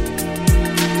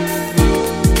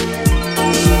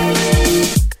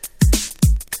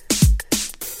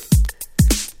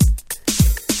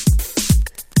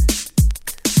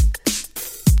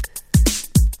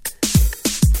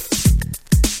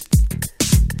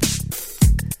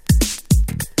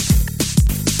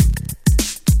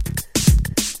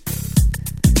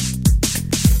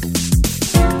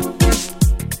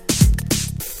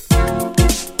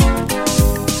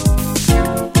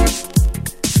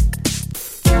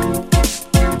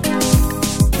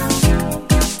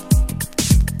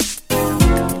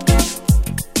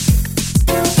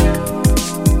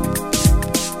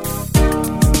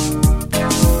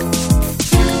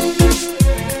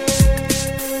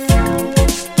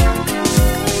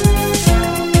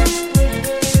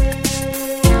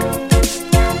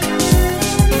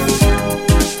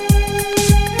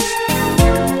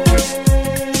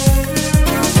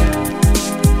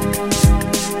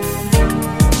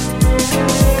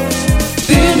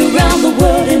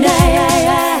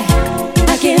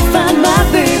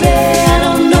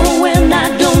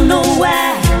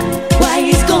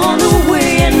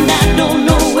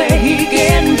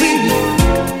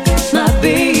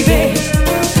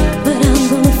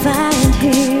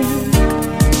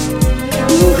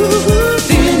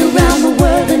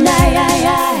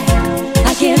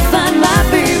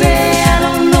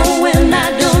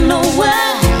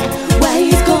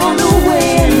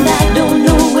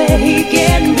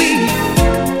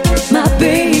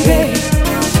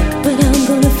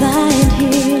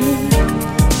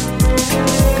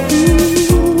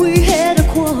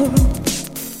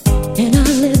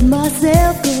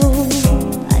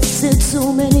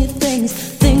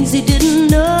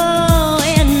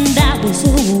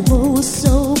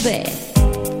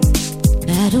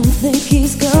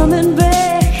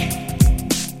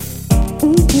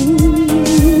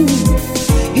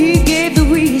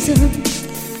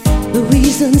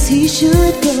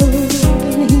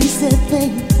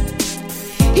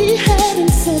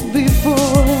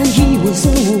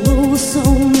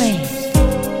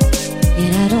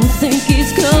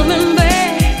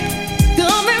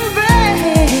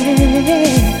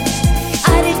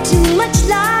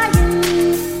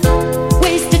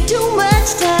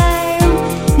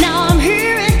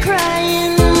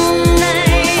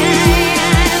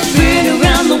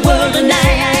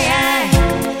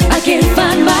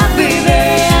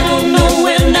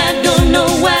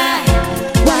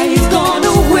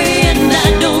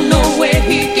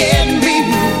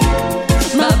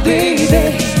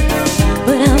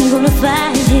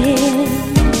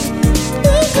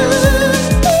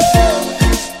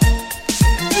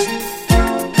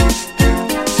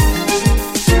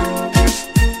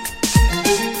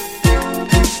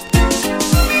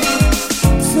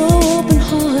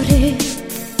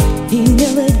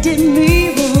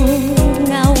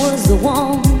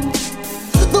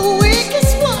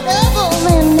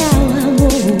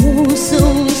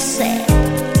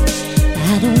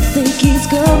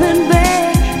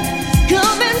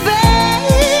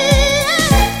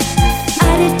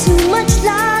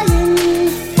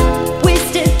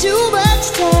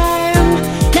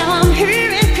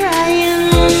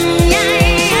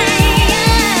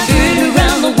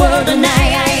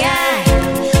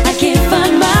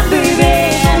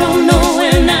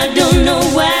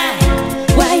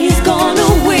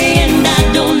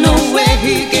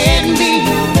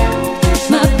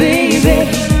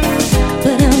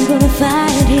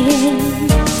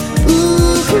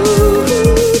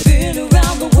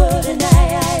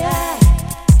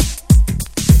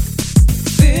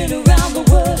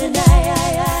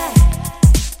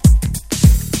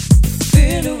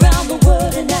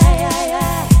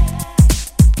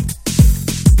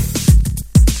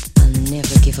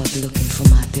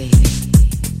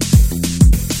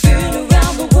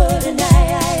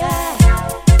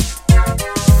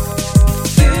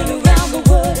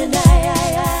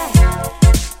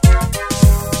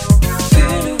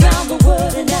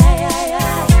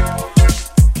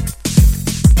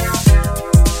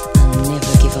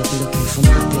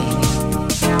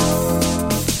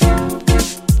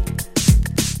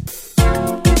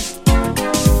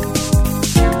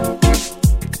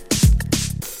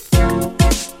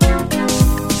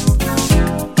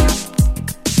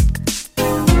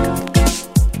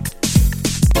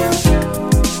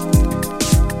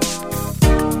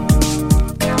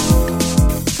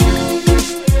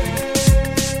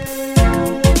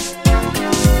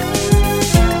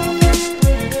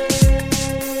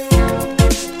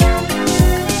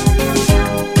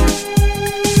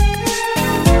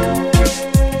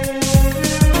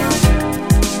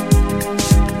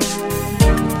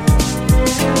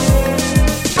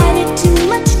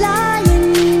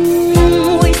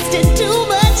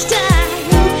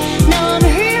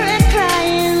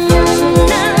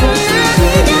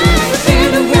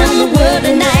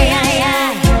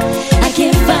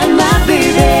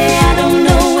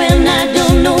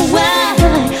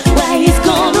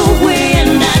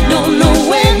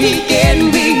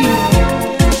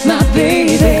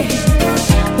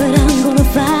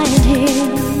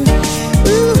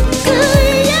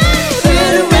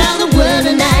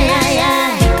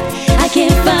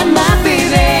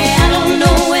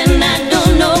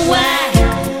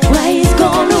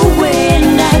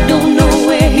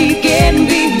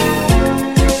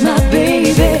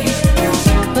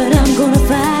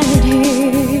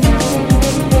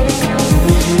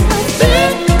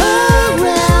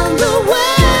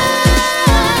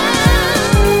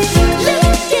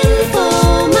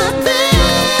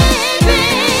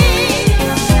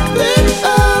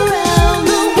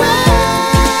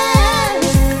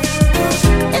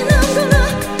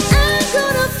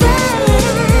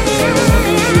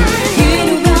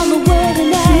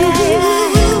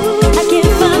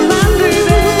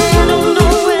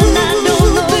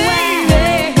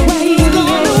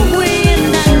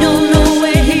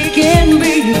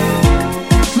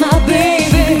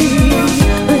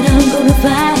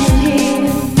 find him.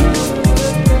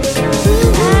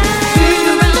 Been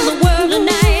around the world and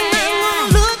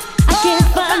I can't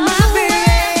find my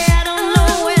baby. I don't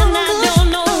know when, I don't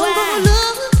know why.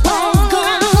 All's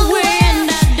gone away and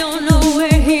I don't know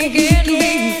where he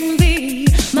can be.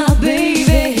 My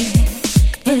baby,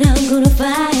 and I'm gonna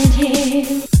find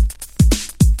him.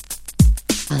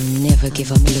 I'll never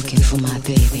give up looking for my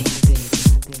baby.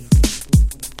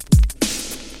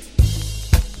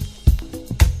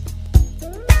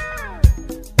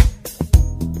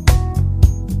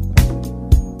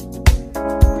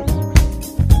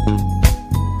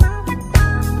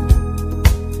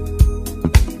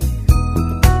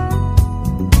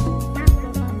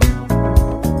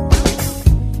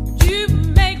 You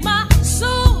make my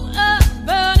soul a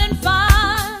burning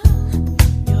fire.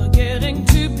 You're getting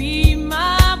to be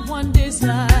my one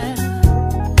desire.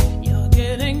 You're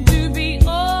getting to be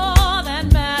all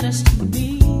that matters to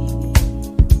me.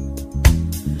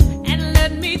 And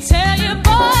let me tell you,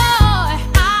 boy,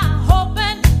 I hope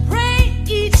and pray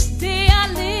each day I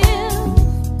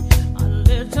live. A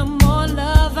little more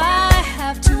love I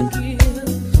have to give.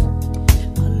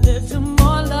 A little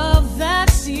more love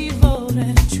that's evil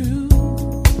and true.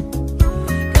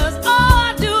 'Cause all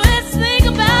I do is think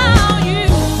about you.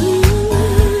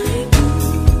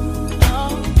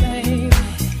 Oh, baby.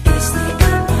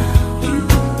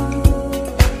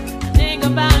 Think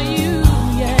about you,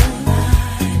 yeah.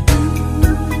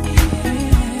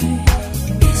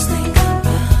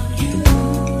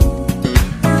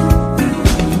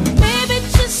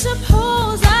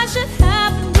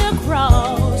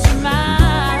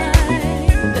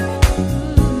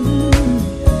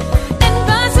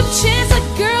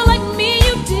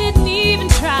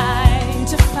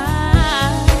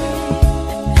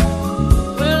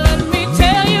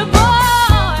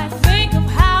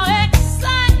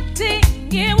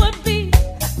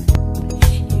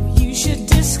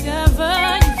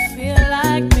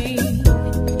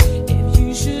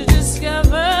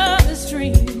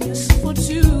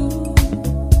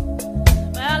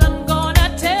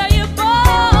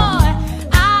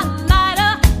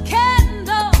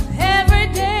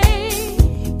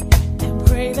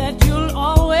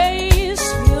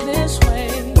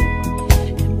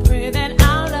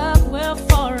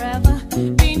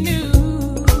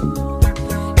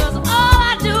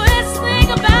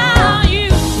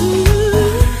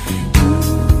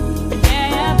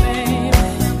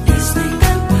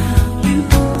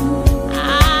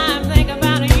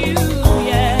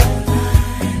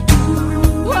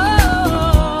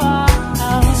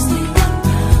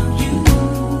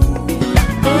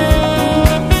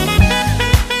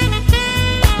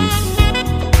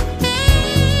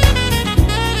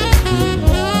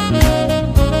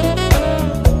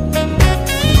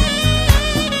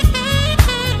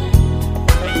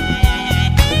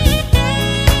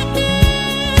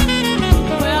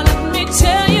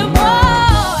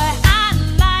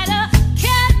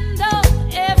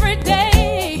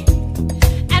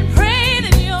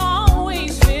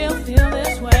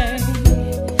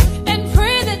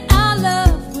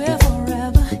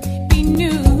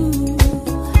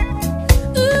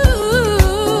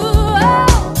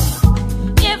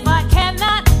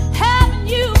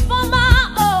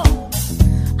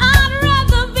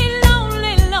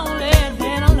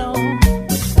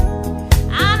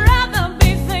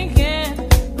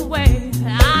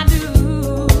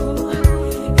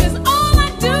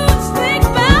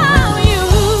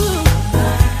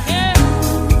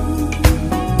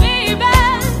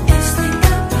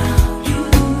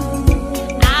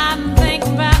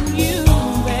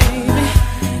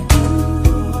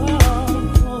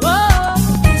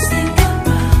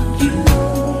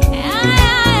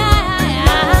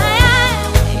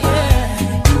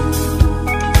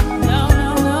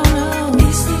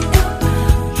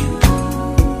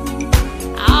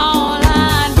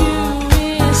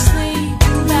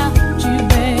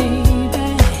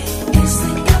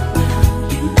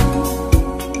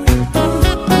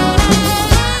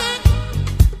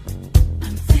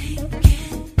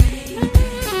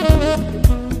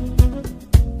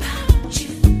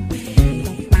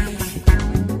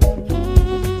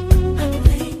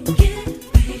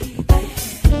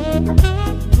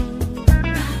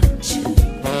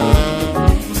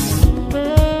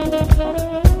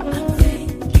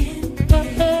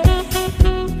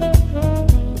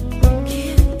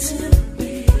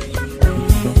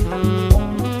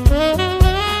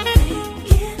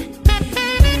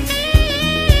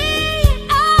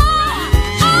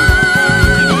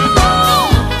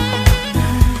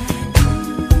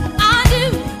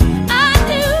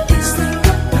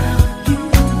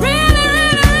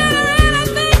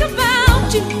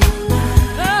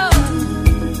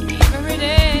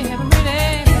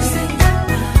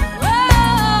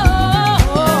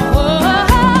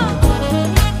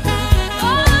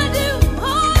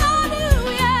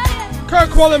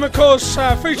 Wallum, of course,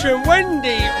 featuring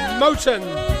Wendy, Moten.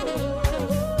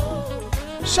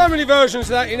 So many versions of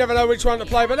that, you never know which one to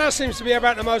play, but that seems to be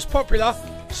about the most popular.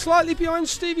 Slightly behind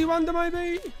Stevie Wonder,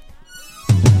 maybe?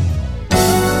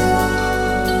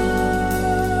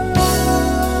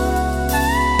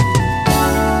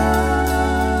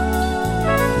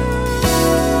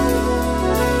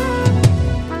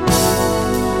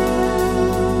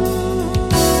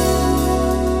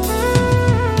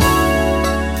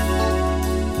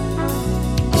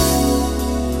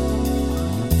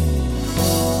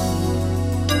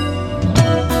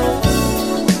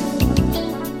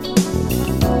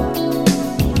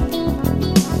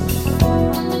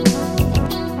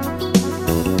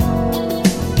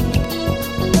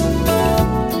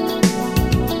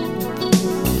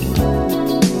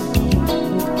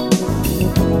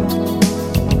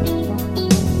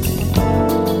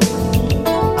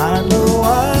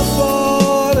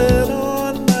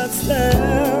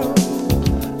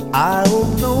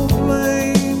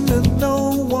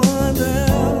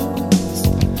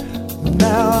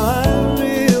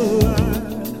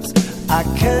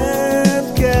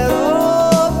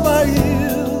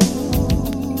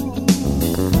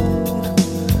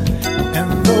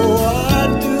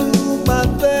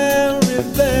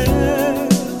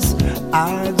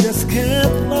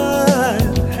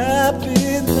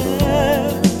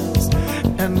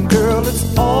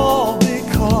 Oh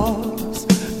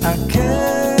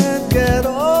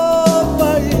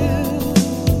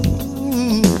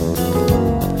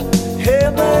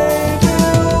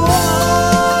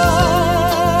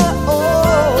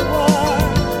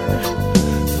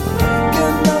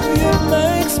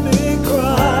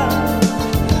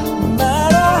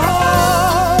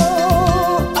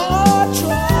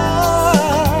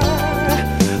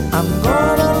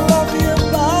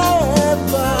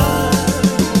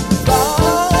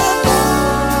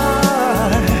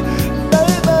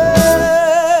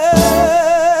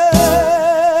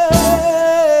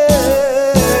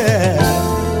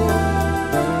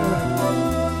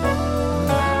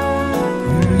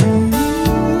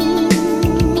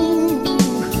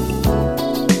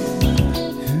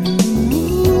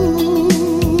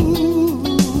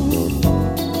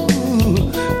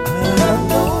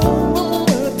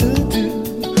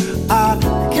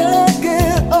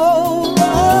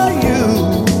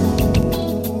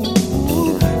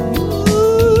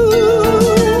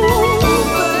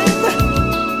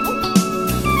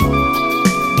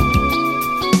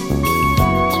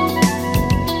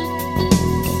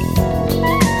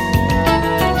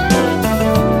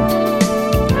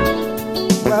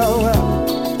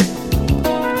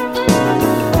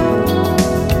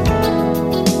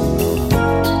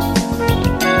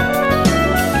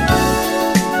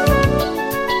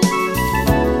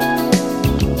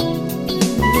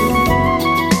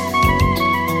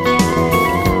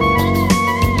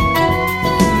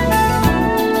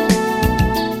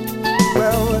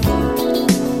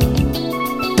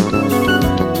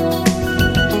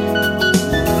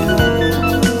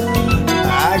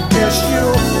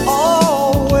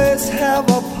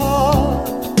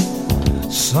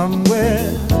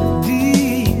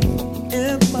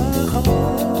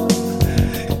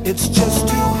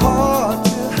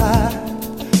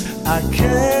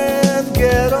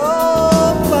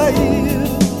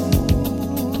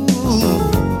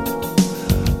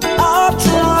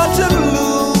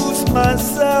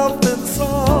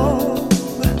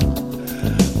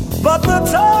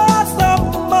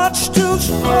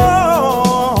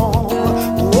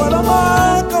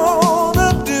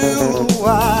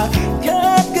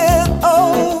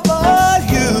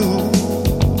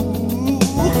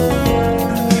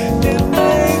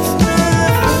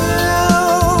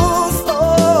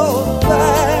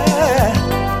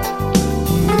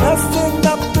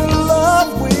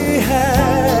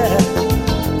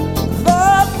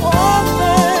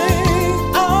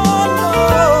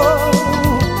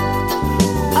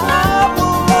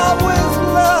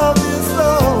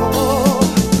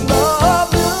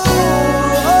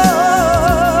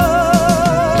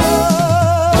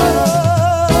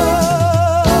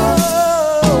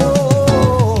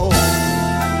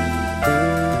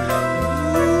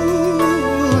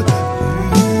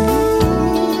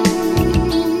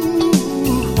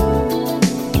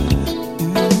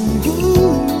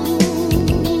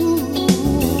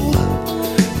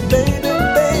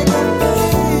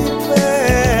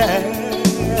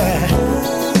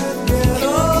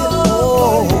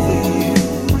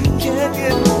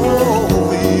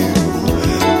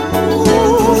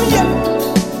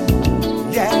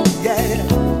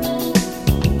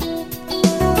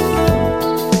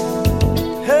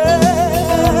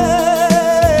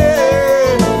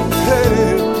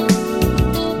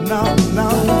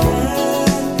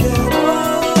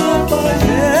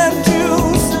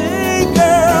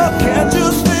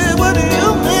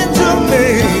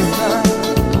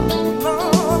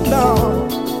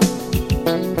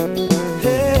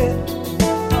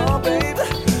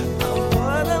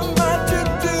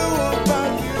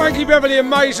Frankie Beverly and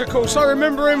Mays, of course. I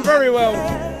remember him very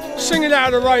well. Singing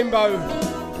Out of the Rainbow.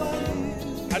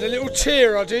 Had a little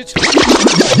tear, I did.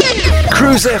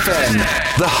 Cruise FM,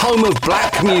 the home of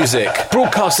black music.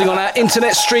 Broadcasting on our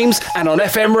internet streams and on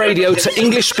FM radio to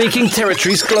English-speaking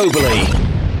territories globally.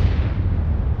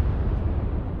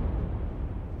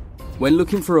 When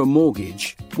looking for a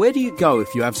mortgage, where do you go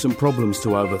if you have some problems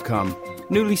to overcome?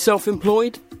 Newly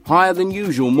self-employed? Higher than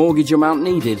usual mortgage amount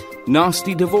needed?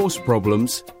 Nasty divorce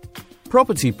problems?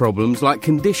 Property problems like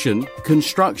condition,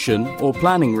 construction or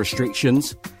planning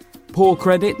restrictions? Poor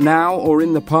credit now or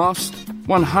in the past?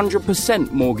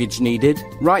 100% mortgage needed?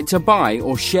 Right to buy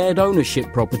or shared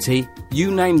ownership property? You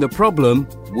name the problem,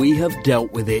 we have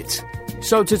dealt with it.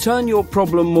 So to turn your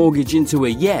problem mortgage into a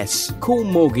yes, call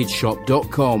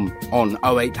mortgageshop.com on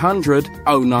 0800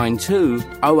 092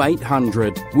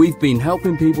 0800. We've been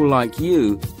helping people like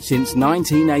you since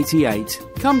 1988.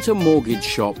 Come to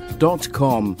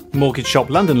mortgageshop.com. Mortgage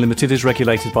Shop London Limited is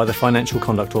regulated by the Financial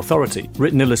Conduct Authority.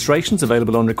 Written illustrations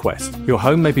available on request. Your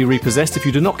home may be repossessed if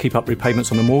you do not keep up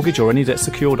repayments on a mortgage or any debt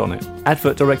secured on it.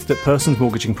 Advert directed at persons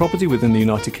mortgaging property within the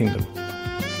United Kingdom.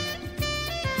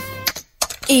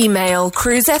 Email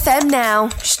Cruise FM now,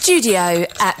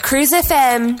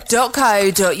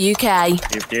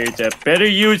 studio@cruisefm.co.uk. If there's a better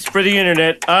use for the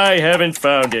internet, I haven't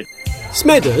found it.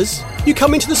 Smedders, you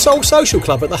come into the Soul Social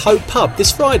Club at the Hope Pub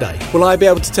this Friday. Will I be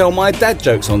able to tell my dad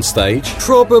jokes on stage?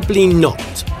 Probably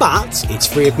not, but it's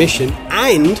free admission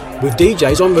and with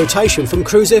DJs on rotation from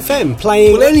Cruise FM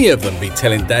playing... Will any of them be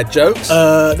telling dad jokes?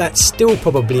 That's still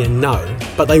probably a no,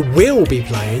 but they will be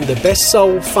playing the best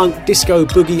soul, funk, disco,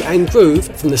 boogie and groove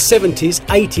from the 70s,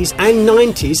 80s and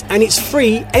 90s, and it's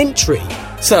free entry.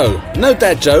 So, no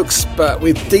dad jokes, but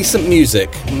with decent music.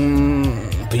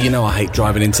 But you know I hate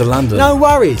driving into London. No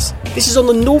worries. This is on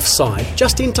the north side,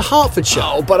 just into Hertfordshire.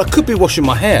 Oh, but I could be washing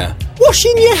my hair.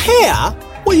 Washing your hair?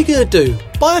 What are you going to do?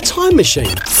 Buy a time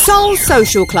machine? Soul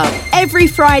Social Club, every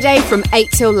Friday from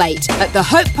 8 till late at the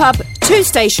Hope Pub, 2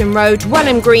 Station Road,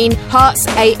 Wallum Green, Hearts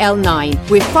AL9,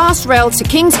 with fast rail to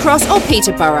King's Cross or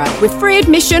Peterborough, with free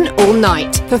admission all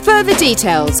night. For further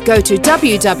details, go to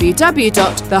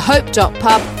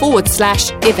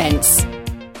www.thehope.pub/events.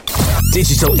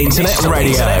 Digital Internet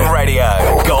Radio.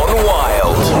 Gone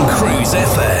wild on Cruise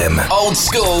FM. Old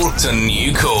school to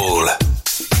new cool.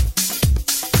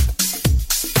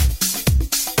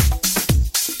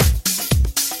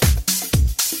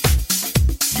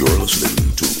 You're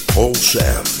listening to Paul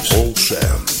Sam's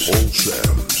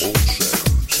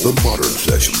The Modern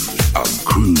Sessions on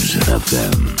Cruise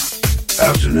FM.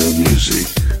 Afternoon music.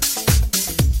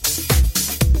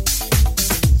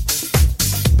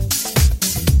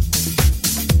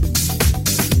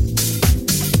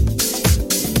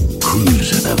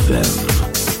 Cruise FM.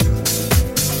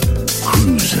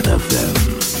 Cruise FM.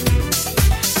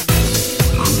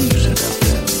 Cruise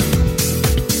FM.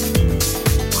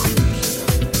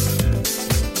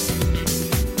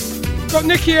 Got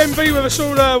Nikki MB with us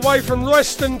all the way from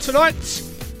Royston tonight.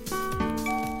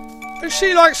 And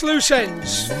she likes loose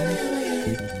ends.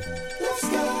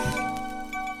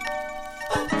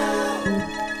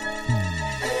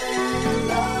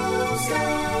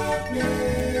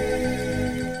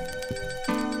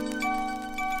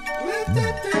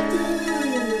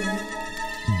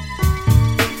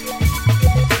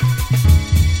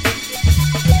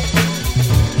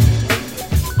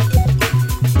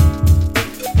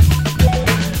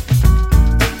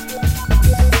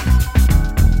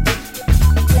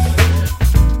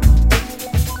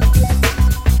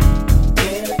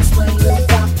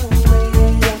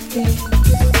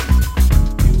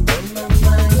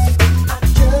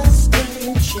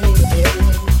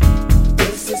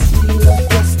 This is real,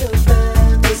 just a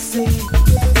fantasy.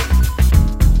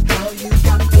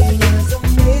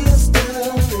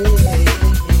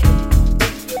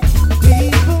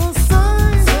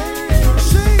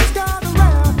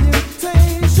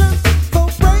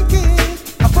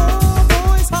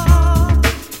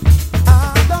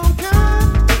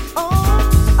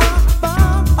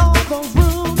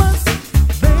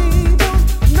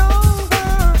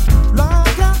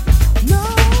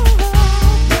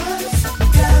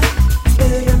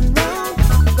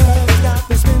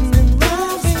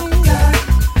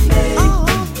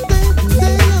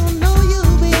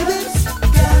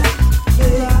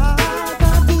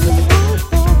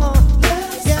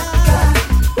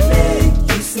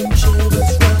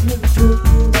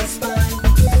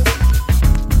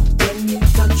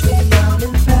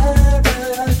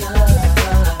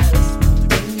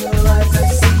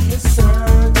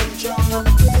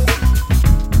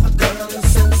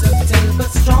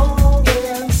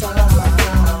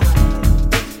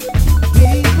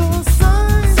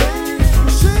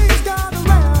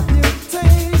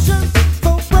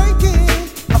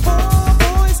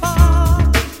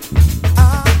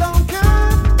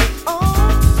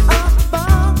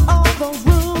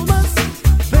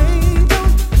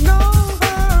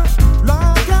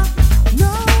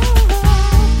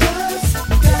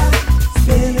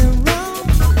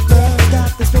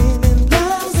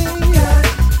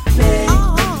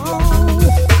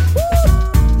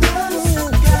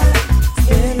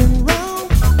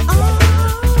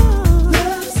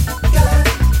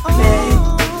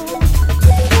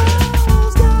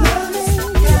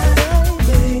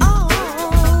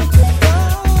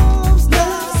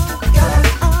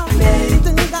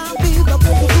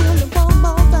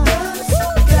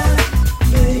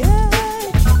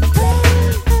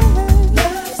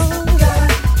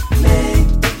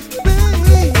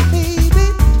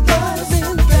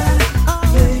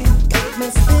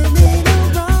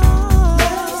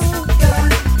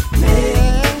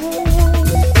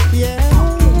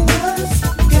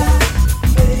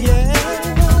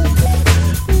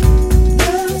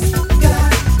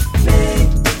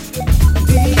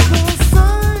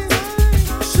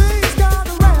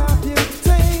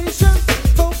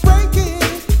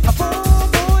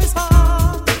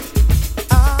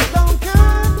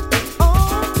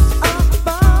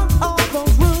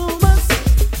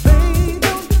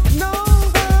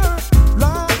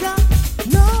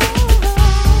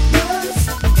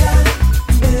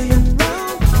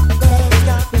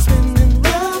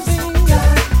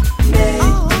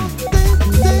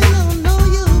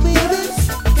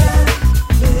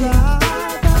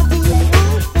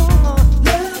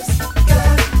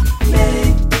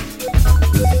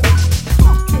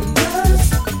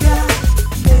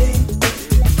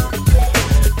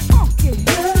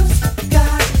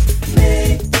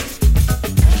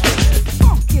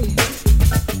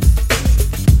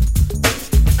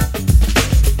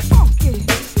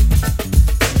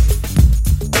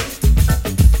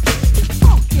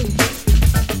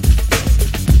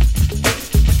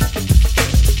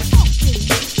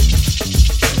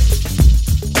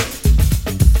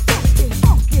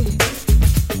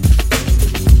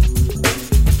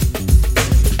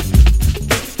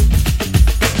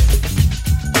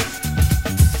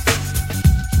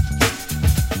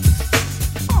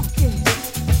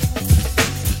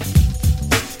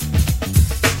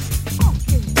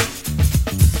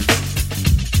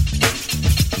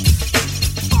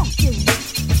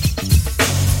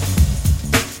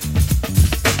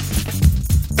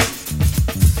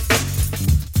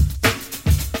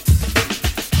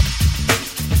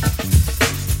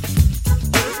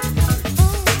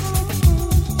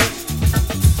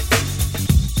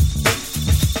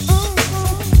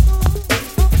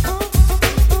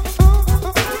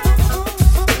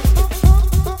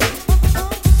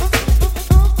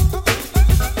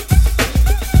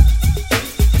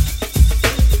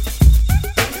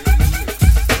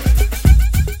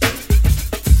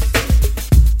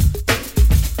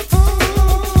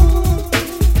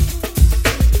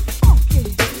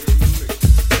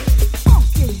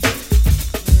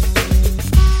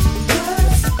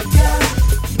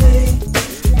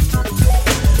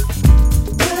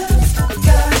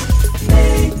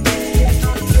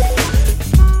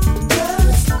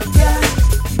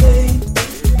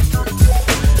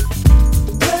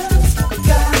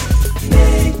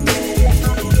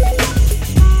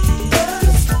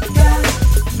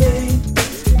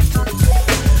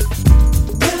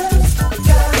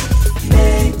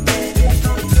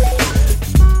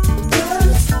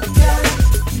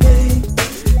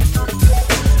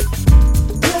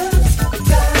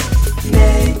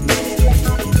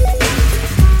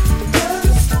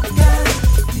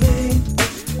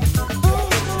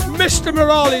 Mr.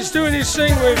 Morales doing his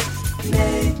thing with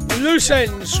loose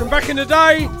ends from back in the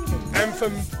day and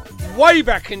from way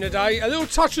back in the day. A little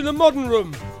touch of the modern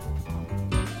room.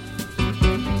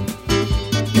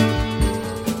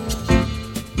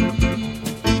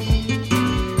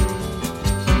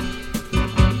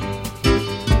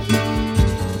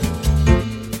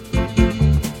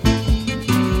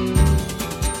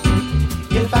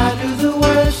 If I do the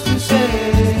worst to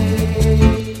say,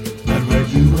 I'd write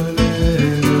you a letter.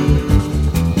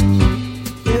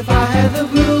 If I had the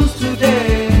blues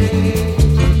today,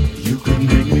 you could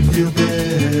make me feel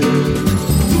better.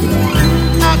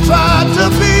 I tried to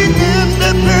be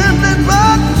independent,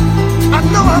 but I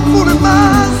know I'm fooling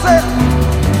myself.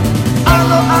 I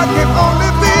know I can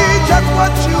only be just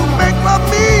what you make of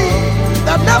me.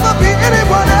 There'll never be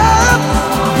anyone else.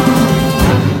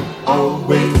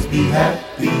 Always be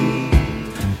happy.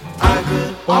 I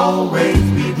could always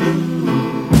be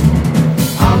blue.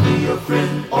 I'll be your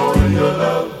friend or your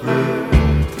lover.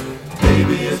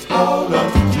 Baby, it's all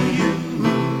up to you.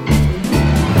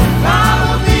 I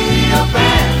will be your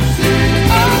fancy.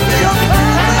 I'll be your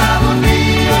fancy. And I will be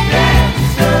your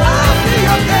dancer. I'll be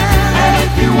your dancer. And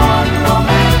if you want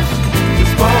romance,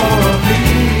 just follow me.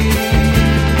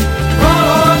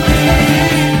 Follow me.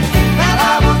 And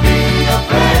I will be your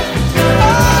pleasure.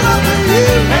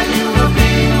 And you will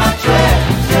be my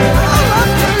treasure.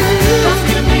 Just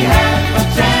give me half a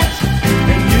chance,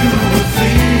 and you will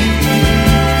see.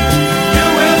 You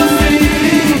will see.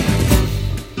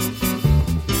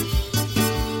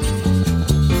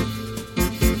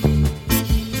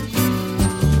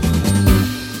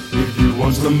 If you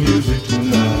want some music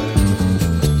tonight,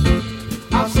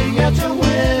 I'll sing at your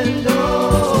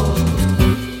window.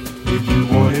 If you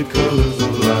wanted colors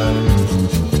of light,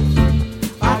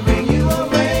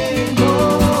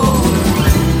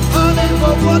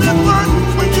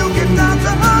 when you get down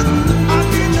to earth, I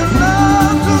need your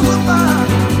love to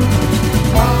survive.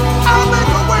 I'll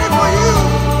make a way for you,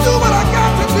 do what I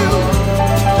got to do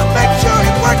to make sure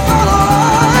it works out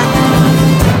alright.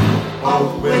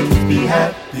 Always be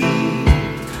happy,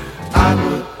 I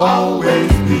would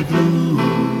always be blue.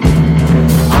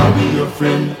 I'll be your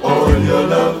friend or your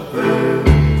lover.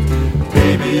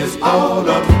 Baby, it's all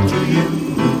up to you.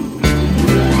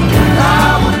 I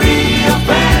will be your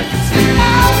fancy.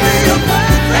 I'll be your fancy.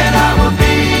 And I will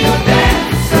be your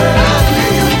dancer. I'll be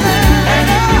your dancer. And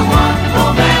if you want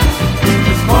romance,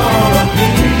 just follow me.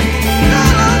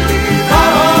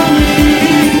 Follow me.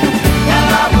 And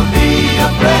I will be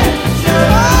your pleasure.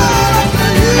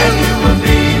 And you will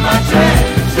be my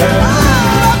treasure.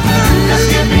 Just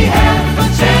give me half a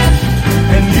chance,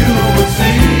 and you will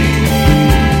see.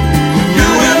 You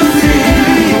will see.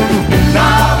 I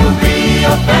will be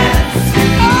your fancy.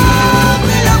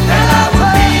 And I will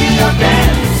be your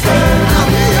dancer.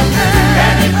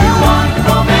 And if you want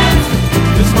romance,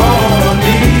 just follow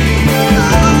me.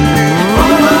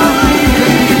 Follow me.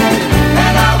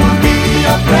 And I will be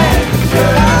your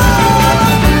pleasure.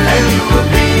 And you will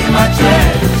be my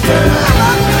treasure.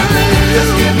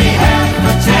 Just give me half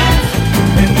a chance,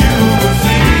 and you will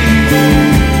see.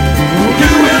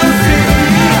 You will see.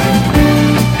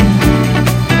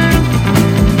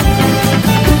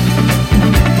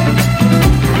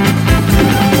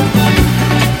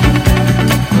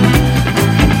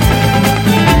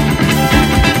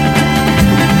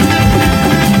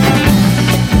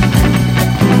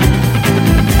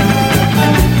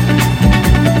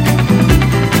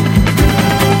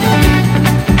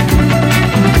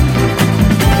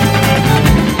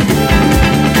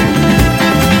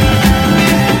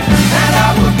 And I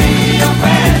will be your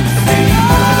fancy.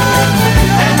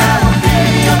 And I will be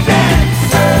your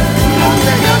dancer.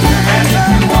 And if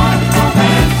you want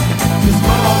romance, just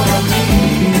follow me.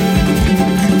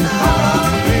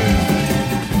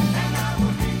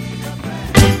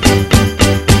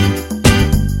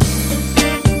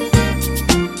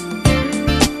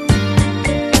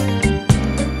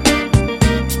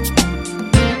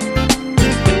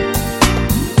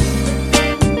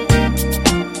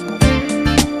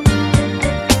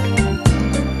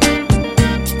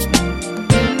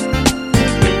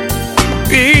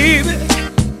 Baby,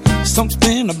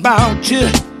 something about you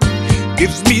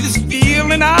gives me this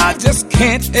feeling I just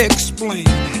can't explain.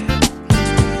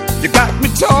 You got me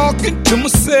talking to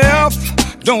myself,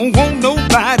 don't want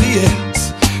nobody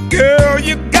else. Girl,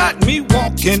 you got me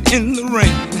walking in the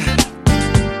rain.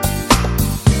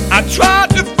 I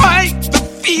tried to fight the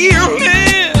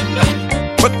feeling,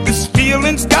 but this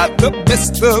feeling's got the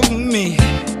best of me.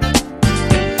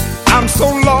 I'm so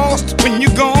lost when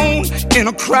you're gone. In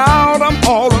a crowd, I'm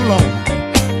all alone.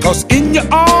 'Cause in your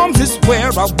arms is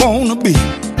where I wanna be.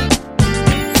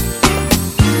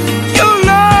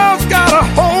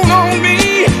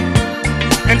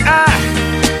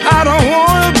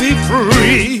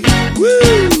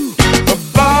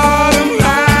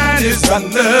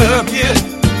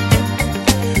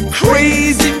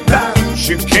 crazy about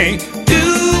you, can't do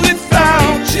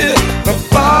without you. The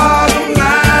bottom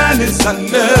line is I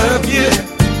love you.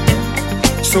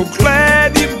 So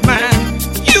glad you're mine.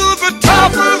 You're the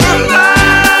top of the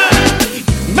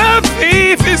line. My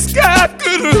baby's got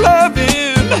good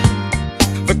loving,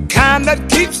 the kind that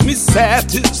keeps me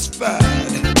satisfied.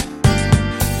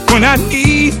 When I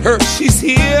need her, she's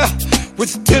here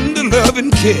with tender love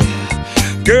and care.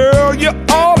 Girl, you're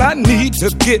all I need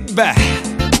to get by.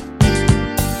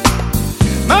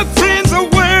 My friends are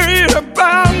worried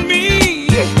about me.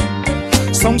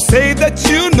 Some say that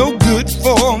you're no good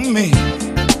for me.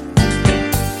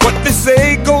 What they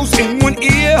say goes in one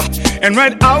ear and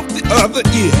right out the other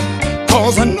ear,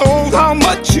 'cause I know how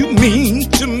much you mean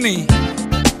to me.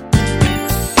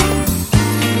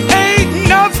 Ain't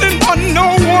nothing or no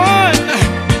one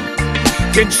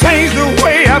can change the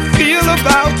way I feel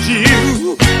about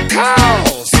you.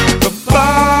 'Cause the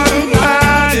bottom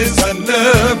line is I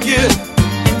love you.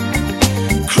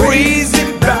 Crazy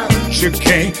about you,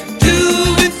 can't do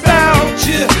without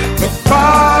you. The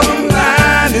bottom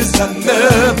line is I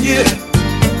love you.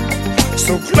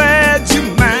 So glad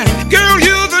you're mine. Girl,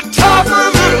 you're the top of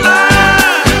the line.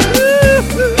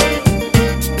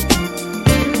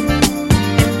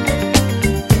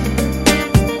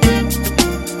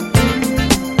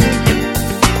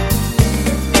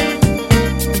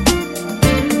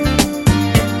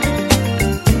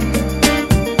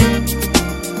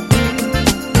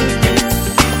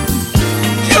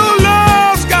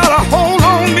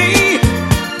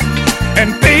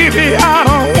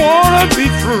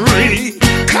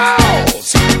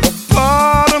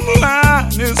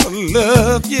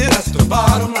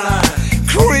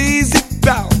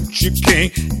 You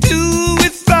can't do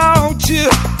without you.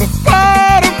 The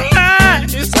bottom line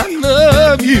is I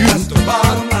love you. That's the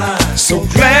bottom line. So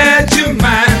glad you're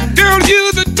mine. Girl,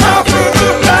 you're the top of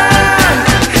the line.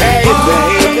 Hey,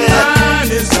 bottom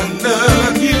line is I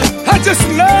love you. I just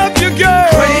love you, girl.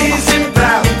 Crazy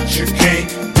about you, can't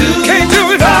do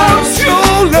without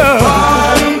your love.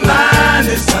 Bottom line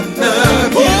is I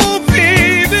love you. Oh,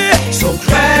 baby. So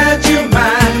glad you're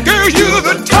mine. Girl, you're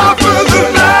the top of the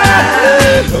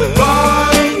line. The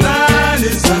bottom line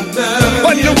is I love you.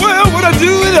 What in the world would I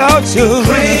do without you?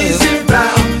 Crazy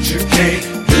about you, can't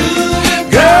do it.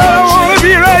 Girl, I wanna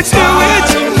be right here with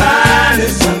you. The bottom line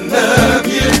is I love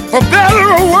you. For better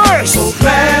or worse. So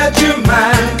glad you're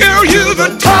mine. Girl, you're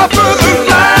the top of the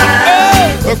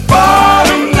line. The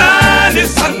bottom line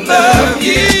is I love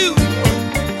you.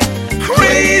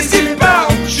 Crazy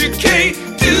about you, can't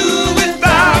do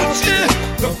without you.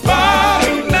 The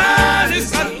bottom line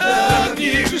is I love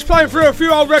you. Just playing through a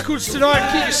few old records tonight.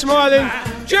 Keep you smiling.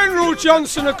 General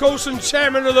Johnson, of course, and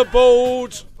chairman of the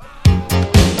board.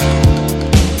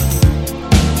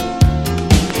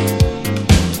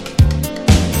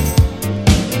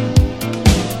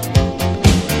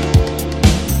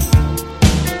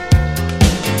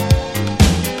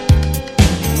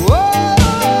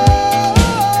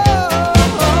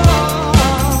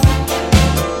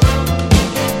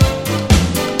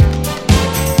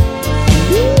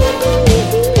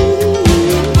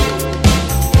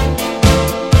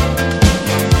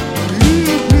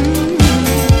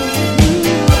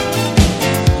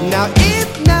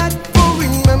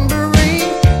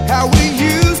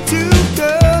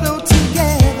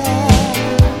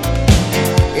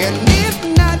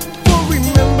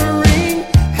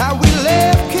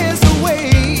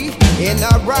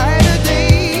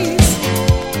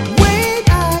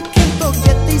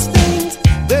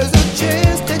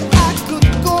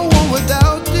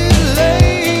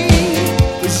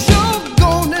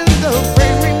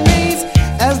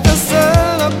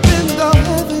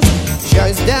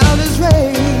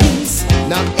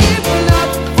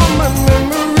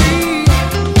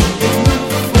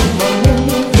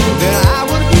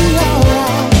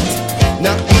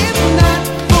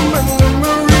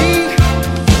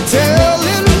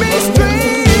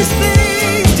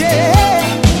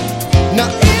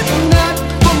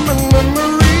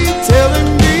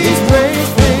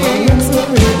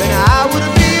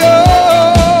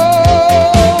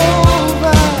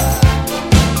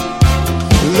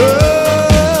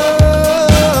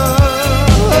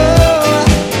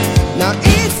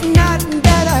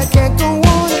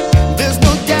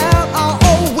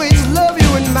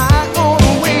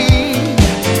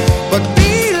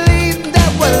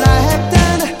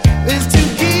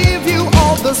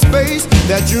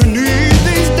 that you need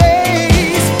these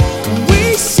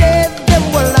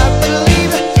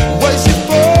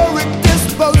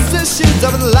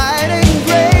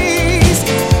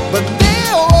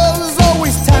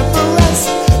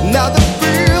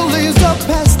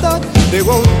they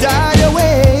won't die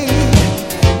away.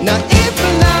 Now if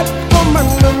not for my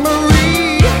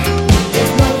memory, if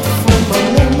not for my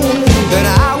memory, then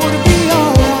I would be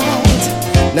alright.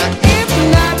 Now if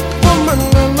not for my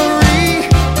memory,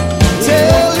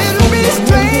 tell it'll be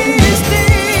strange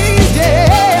things,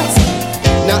 yes.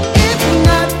 Now if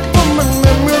not for my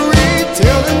memory,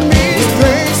 telling me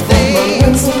strange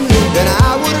things, then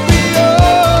I would be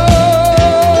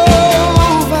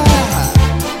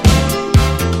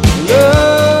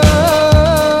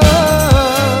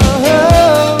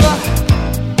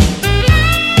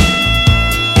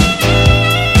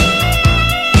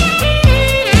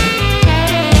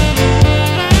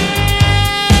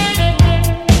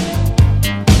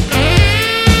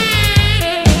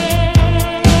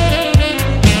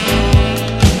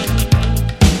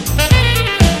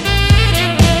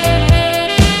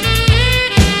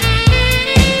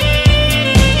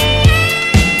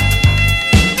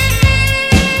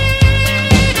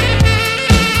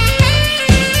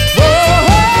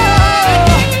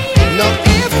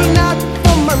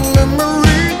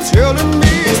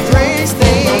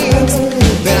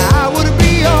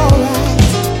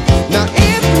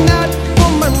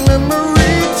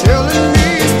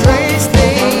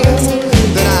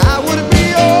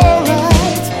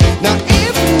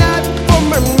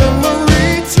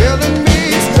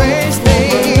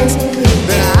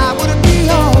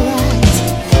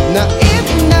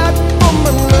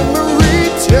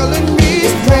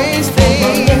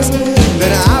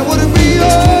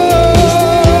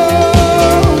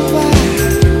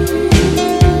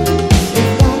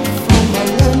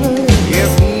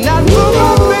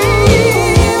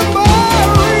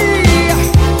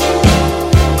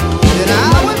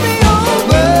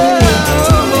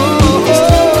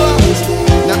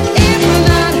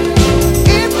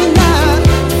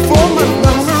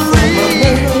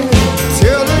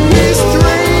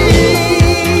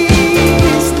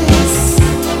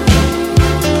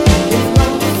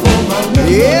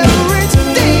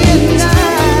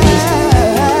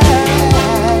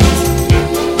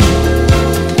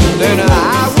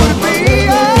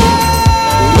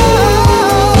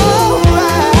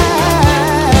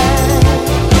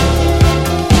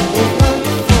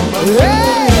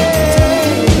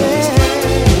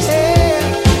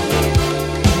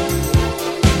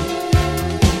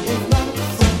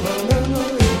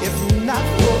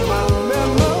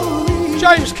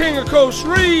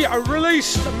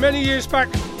re-released many years back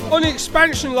on the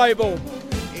Expansion label,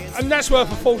 and that's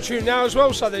worth a fortune now as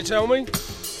well, so they tell me.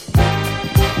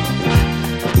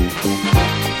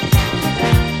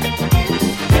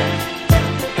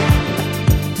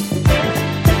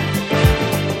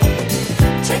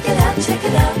 Check it out,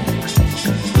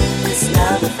 this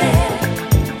love affair.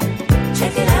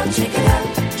 Check it out,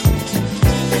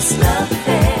 this love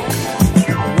affair.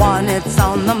 One, it's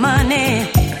on the money.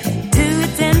 Two,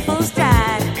 it's in full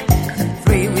stride.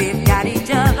 Three, we've got each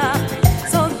other,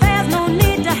 so there's no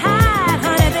need to hide.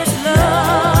 Honey, this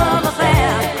love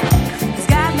affair has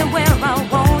got me where I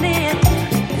want it.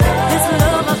 This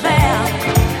love affair,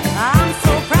 I'm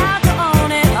so proud to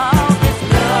own it. Oh, this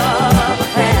love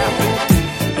affair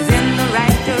is in the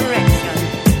right direction.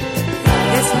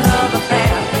 This love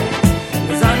affair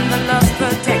is under love's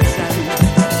protection.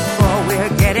 For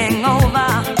we're getting over.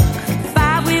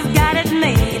 5, we've got it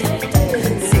made.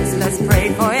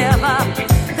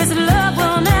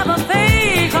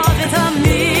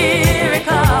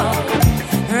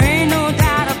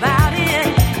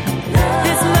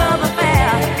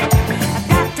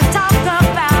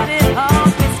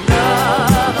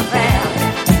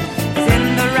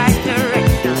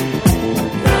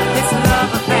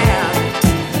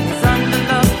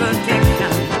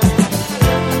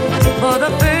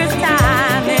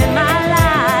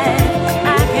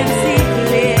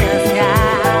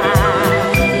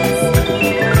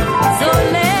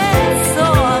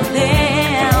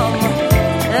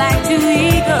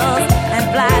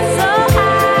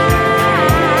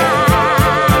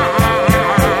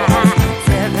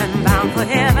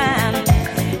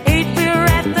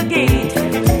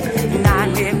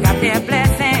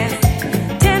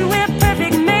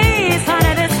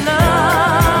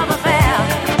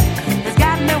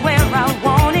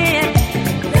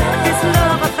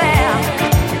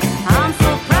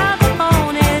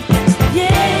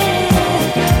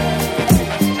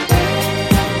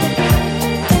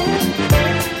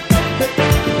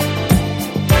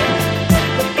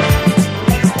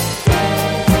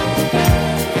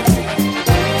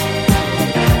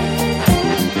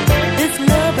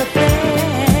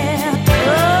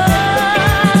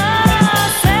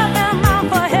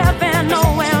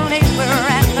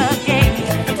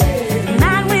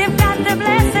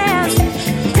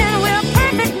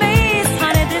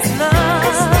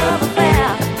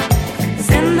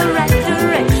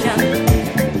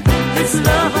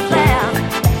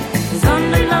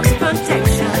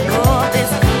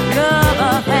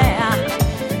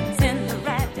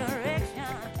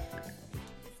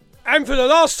 and for the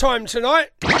last time tonight,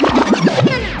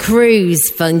 Cruise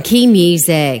funky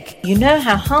music. You know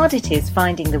how hard it is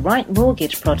finding the right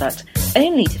mortgage product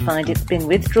only to find it's been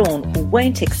withdrawn or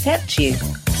won't accept you?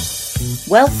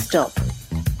 Well, stop.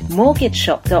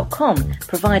 MortgageShop.com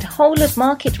provide whole of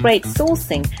market rate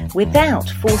sourcing without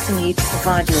forcing you to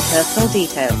provide your personal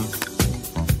details.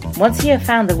 Once you have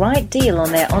found the right deal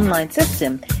on their online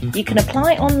system, you can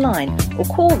apply online or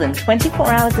call them 24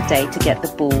 hours a day to get the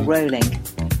ball rolling.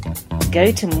 Go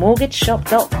to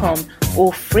mortgageshop.com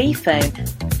or free phone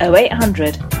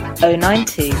 0800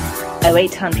 092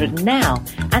 0800 now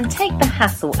and take the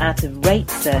hassle out of rate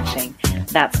searching.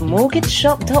 That's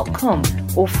mortgageshop.com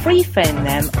or free phone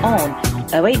them on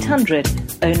 0800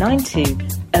 092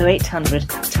 0800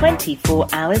 24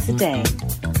 hours a day.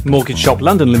 Mortgage Shop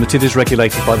London Limited is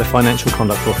regulated by the Financial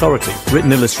Conduct Authority.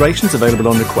 Written illustrations available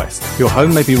on request. Your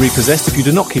home may be repossessed if you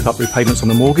do not keep up repayments on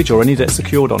the mortgage or any debt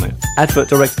secured on it. Advert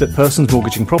directed at persons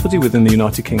mortgaging property within the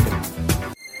United Kingdom.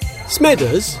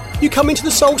 Smedders, you come into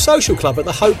the Soul Social Club at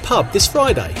the Hope Pub this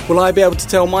Friday. Will I be able to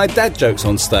tell my dad jokes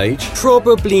on stage?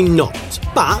 Probably not,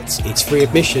 but it's free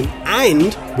admission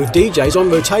and with DJs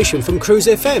on rotation from Cruise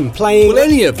FM playing... Will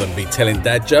any of them be telling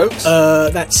dad jokes?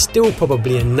 That's still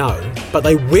probably a no, but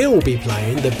they will be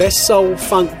playing the best soul,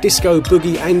 funk, disco,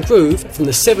 boogie and groove from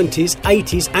the 70s,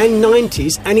 80s and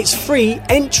 90s, and it's free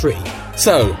entry.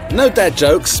 So, no dad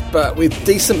jokes, but with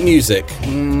decent music.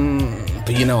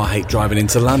 But you know I hate driving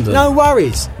into London. No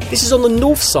worries. This is on the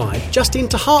north side, just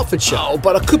into Hertfordshire. Oh,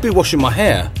 but I could be washing my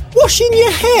hair. Washing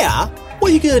your hair? What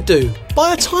are you going to do?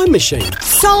 Buy a time machine?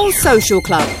 Soul Social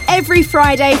Club, every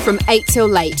Friday from 8 till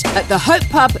late at the Hope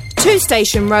Pub, 2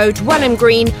 Station Road, Wallum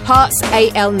Green, Hearts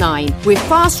AL9, with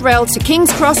fast rail to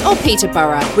King's Cross or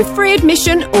Peterborough, with free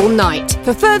admission all night.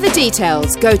 For further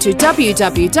details, go to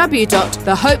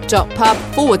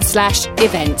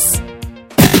www.thehope.pub/events.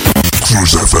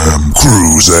 Cruise FM,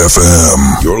 Cruise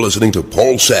FM. You're listening to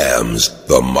Paul Sam's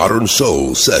The Modern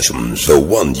Soul Sessions, the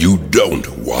one you don't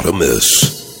want to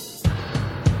miss.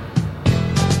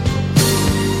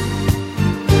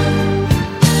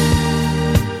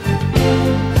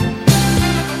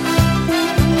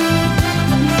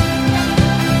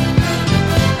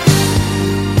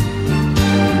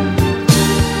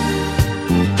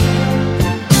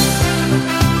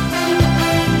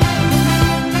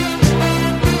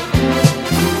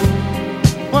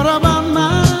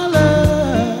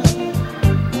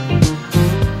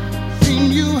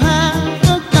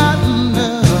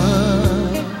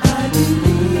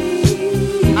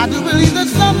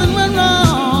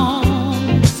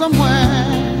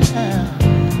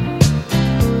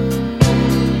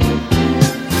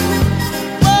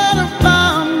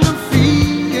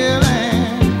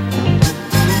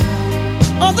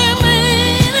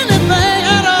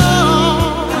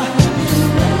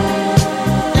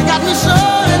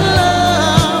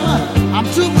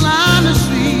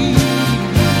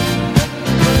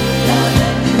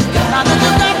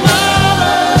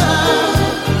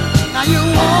 Now you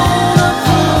wanna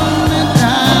fool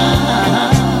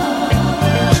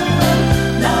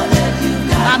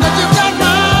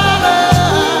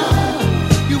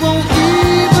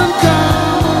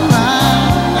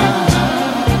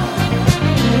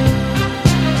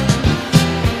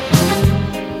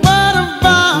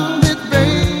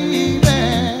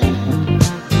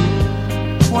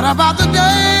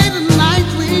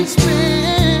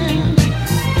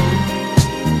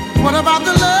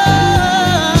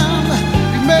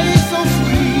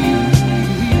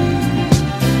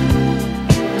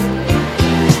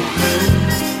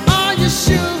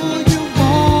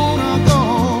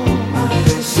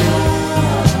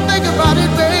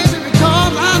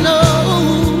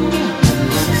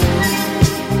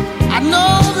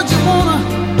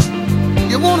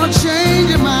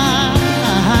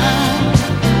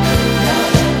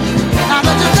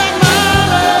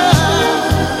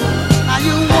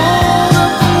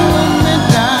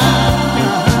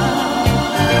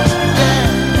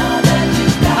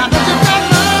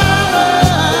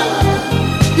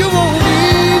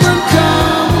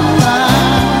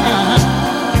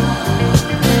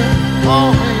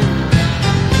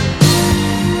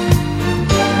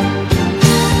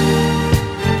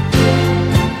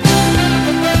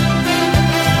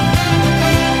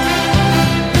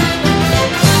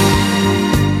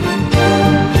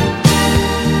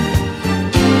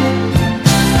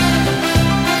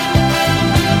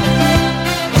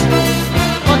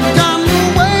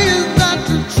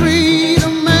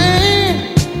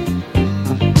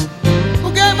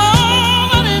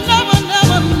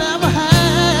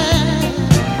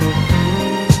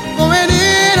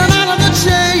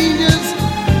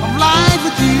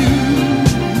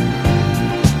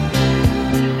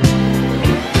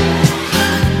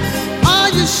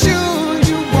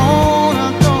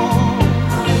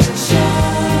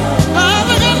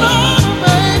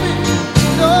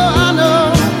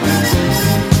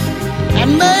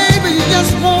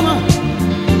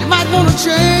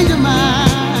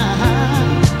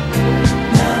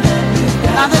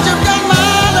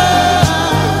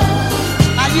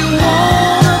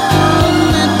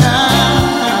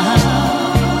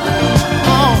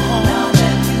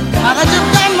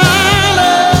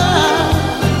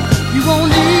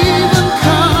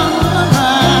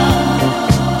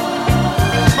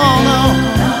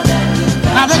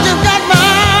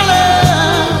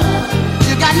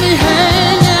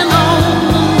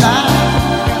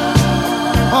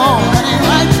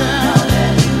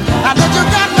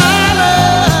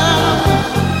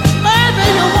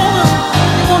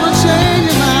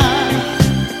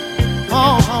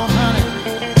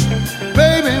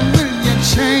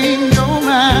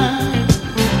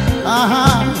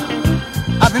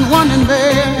hoping,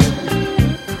 baby.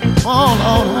 Oh,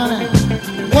 Lord, honey.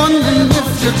 Wondering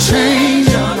if you change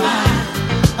your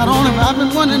mind. Not only have I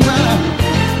been wondering, but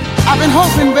I've been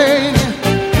hoping, baby.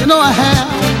 You know I have.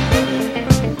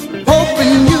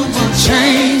 Hoping you will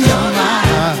change your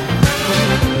mind.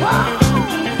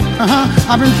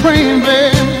 I've been praying,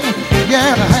 baby.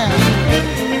 Yeah, I have.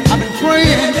 I've been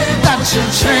praying that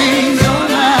you'll change your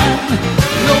mind.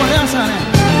 You know what else, honey?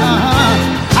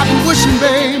 I've been wishing,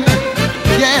 baby.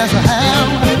 Yes, I have.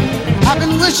 I've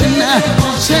been wishing that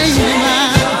you'll change your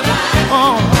mind.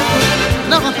 Oh,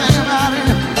 never think about it.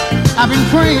 I've been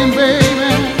praying,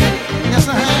 baby. Yes,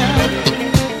 I have.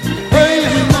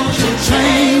 Praying that you'll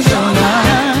change your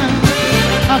mind.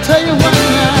 I'll tell you what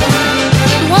now.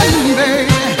 Wondering,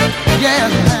 baby. Yes,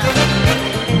 I have.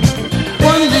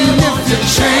 Wondering if you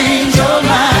change your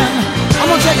mind. I'm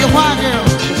gonna tell you why, girl.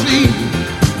 See,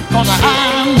 'cause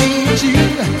I need you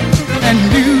and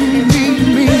you need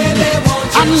me.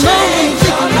 I know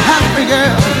you're happy,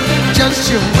 girl. Just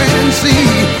you wait and see.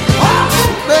 Oh,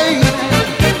 baby.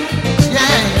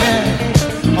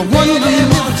 Yeah. I'm wondering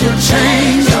if you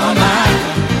change your mind.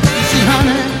 You see,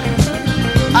 honey,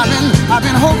 I've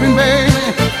been hoping, baby.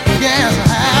 Yes,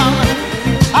 I have.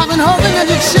 I've been hoping that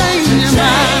you change your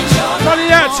mind.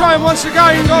 Running out of time once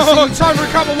again. Oh, time for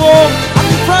a couple more. I've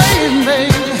been praying,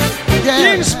 baby. Yeah. The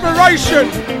inspiration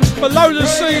for Lola's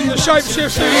scene, the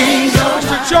shapeshifters,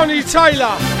 Mr. Johnnie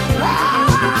Taylor.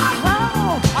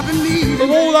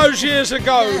 From all those years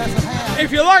ago.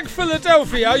 If you like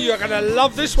Philadelphia, you're going to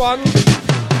love this one.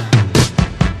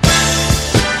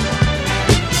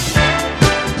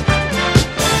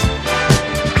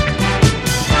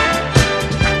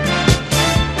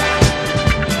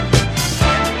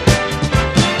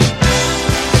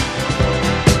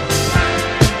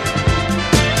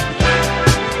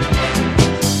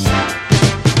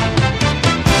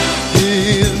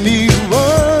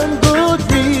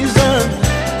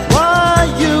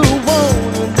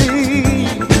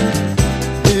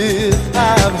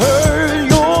 I've heard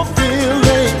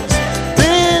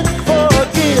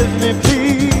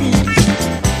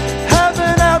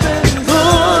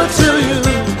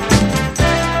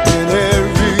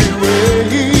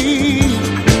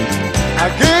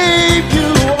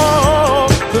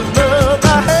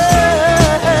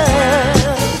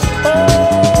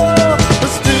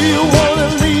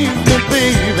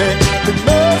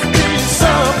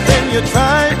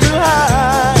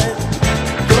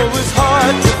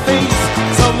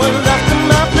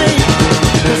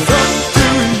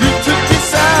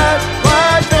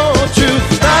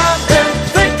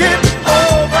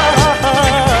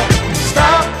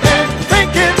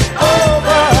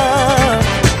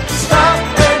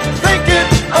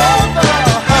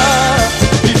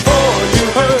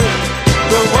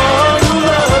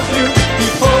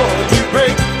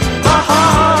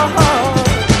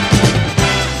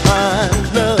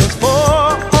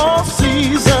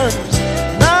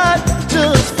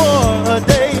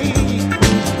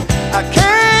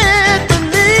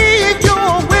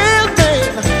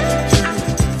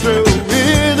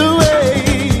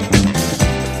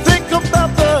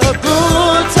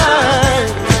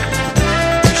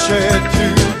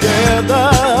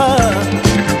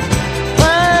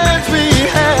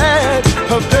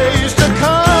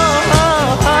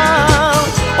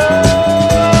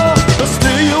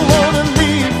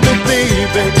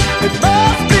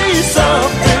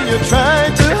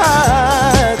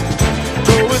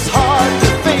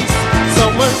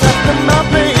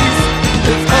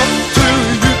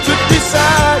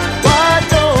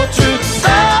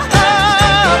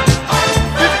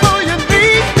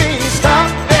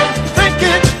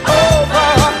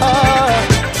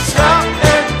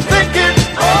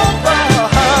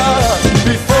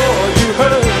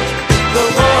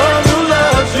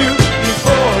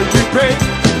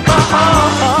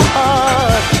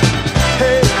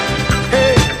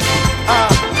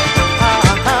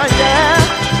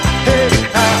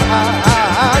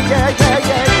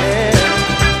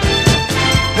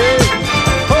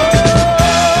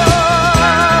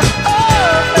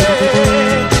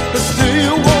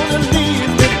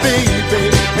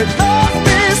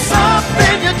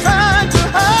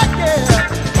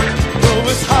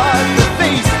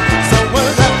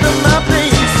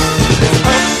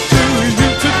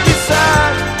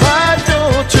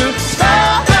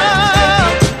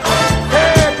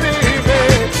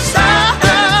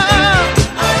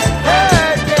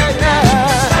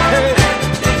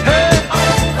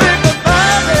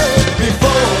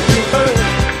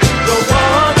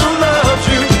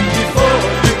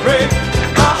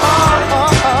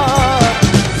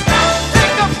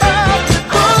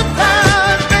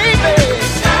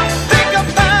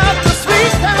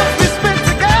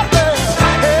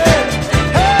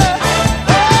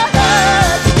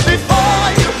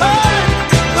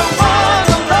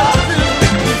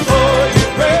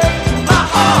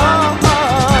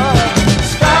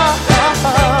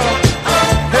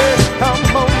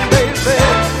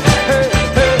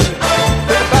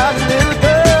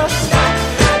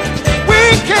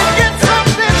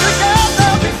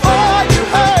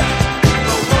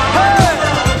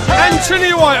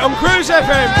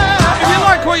FM. If you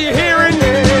like what you're hearing,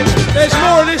 there's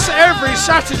more of this every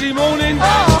Saturday morning,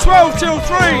 12 till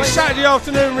 3, Saturday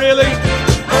afternoon really.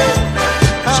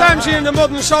 Samsy and the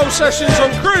Modern Soul Sessions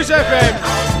on Cruise FM.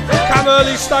 Come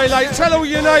early, stay late, tell all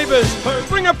your neighbours,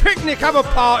 bring a picnic, have a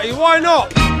party, why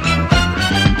not?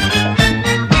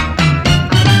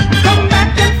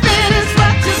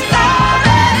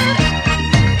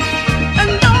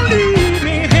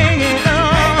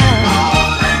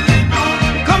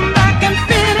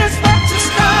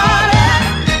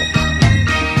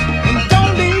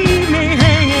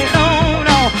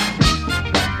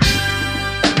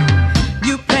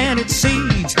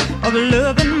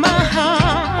 Love in my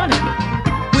heart,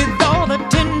 with all the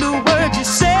tender words you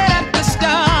said at the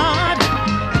start.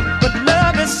 But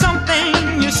love is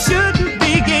something you shouldn't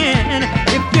begin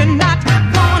if you're not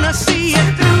gonna see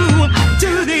it through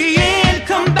to the end.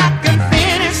 Come back and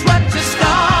finish what you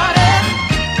started.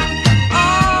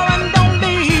 Oh, and don't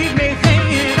leave me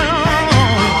hanging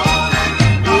on.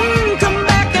 Come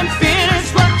back and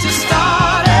finish what you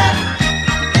started.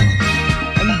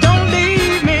 And don't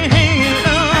leave me hanging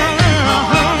on.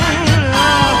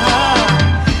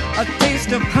 A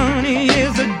taste of honey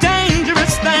is a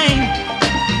dangerous thing.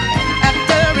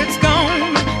 After it's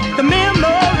gone, the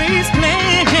memories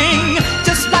cling.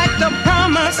 Just like the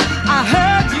promise I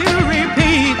heard you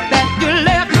repeat that you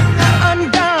left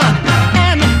undone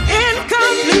and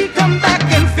incomplete. Come back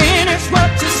and finish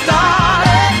what you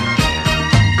started.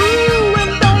 Ooh,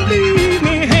 and don't leave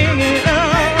me hanging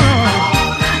on.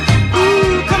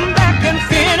 Ooh, come back and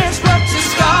finish what you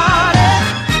started.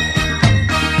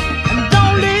 And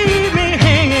don't leave me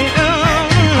hanging on.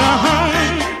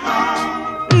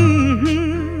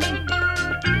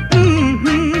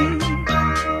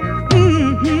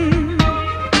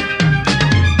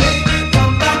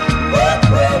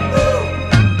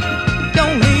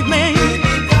 Don't leave me.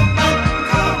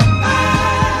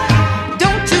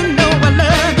 Don't you know I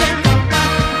love you?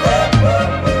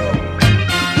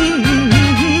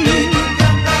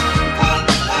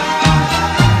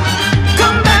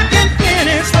 Come back and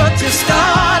finish what you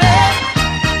started.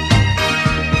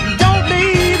 Don't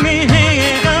leave me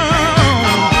hanging on.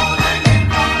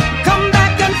 Come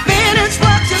back and finish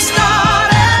what you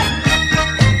started.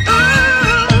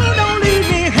 Ooh, don't leave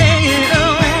me hanging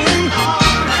on.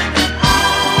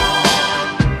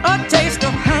 A taste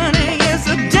of honey is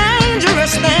a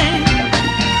dangerous thing.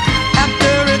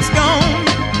 After it's gone,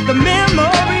 the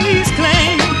memories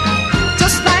cling.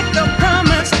 Just like the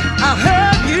promise I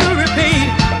heard you repeat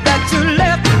that you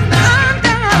left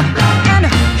undone and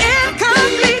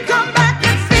incomplete. Come back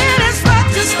and finish what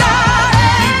you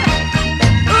started.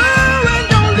 Ooh, and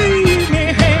don't leave me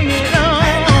hanging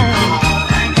on.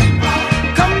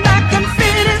 Come back and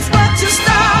finish what you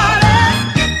started.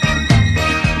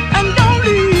 And don't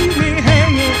leave me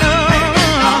hanging on.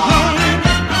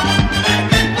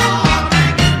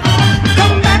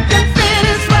 Come back and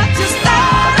finish what you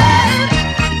started.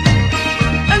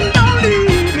 And don't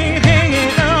leave me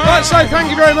hanging on. Right, so thank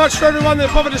you very much for everyone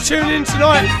that bothered to tune in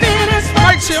tonight.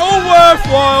 Makes it all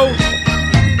worthwhile.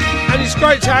 And it's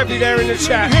great to have you there in the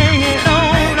chat. Hanging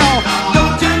on.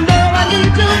 Don't you know I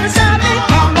need you beside me?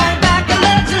 Come right back and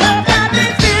let your love guide me.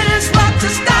 Finish what you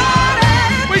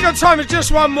started. We got time for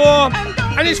just one more.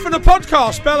 And it's for the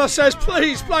podcast. Bella says,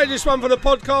 please play this one for the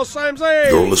podcast, Samsy.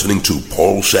 You're listening to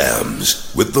Paul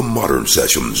Sams with the Modern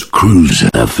Sessions. Cruise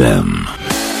FM.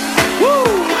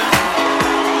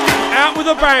 Out with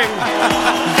a bang.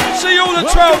 See you all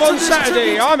at 12 on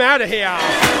Saturday. I'm out of here.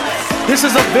 This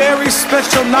is a very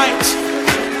special night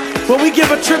where we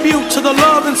give a tribute to the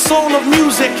love and soul of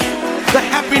music, the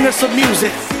happiness of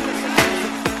music.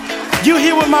 You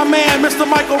here with my man, Mr.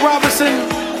 Michael Robinson.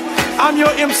 I'm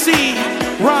your MC,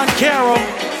 Ron Carroll.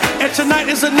 And tonight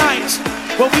is a night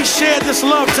where we share this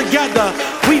love together.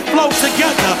 We flow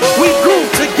together. We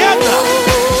groove together.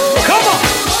 Come on.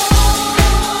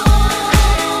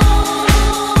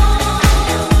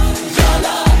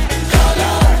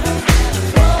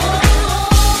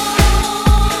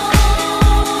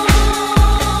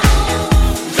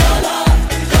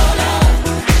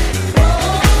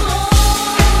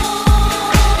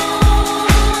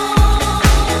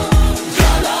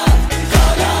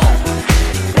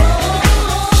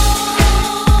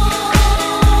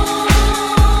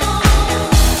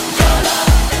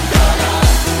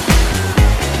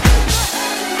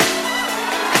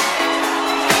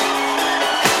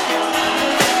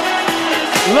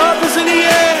 Love is in the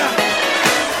air.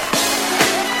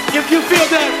 If you feel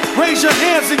that, raise your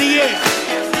hands in the air.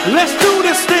 Let's do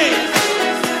this thing.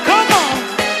 Come on.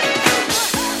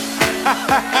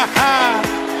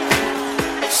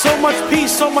 So much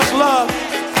peace, so much love.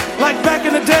 like back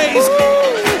in the days.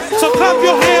 So clap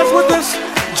your hands with us.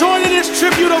 Join in this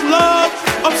tribute of love,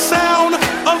 of sound,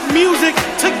 of music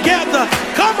together.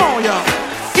 Come on, y'all.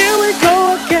 Here we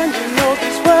go again. You know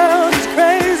this world is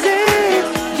crazy.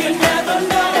 You never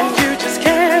know. And you just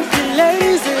can't be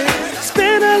lazy.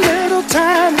 Spend a little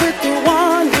time with the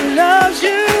one who loves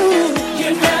you.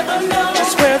 You never know.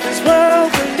 Just where this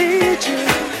world will lead you.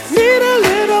 Need a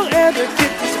little air to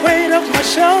get this weight off my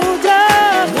shoulder.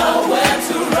 Nowhere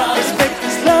to run. Let's make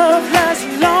this love last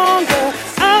longer.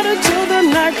 Out until the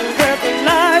night where the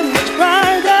light much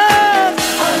brighter.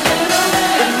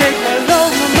 And make my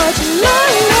love much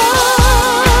lighter.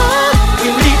 We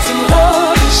need some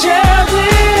more to share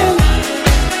in.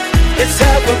 Let's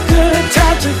have a good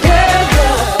time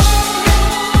together.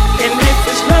 And if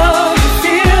it's love you're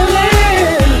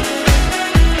feeling,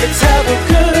 let's have a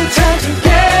good time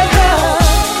together.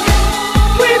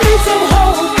 We need some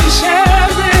hope to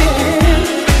share in.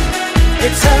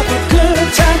 Let's have a good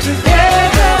time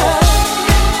together.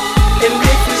 And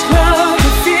if it's love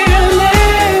you're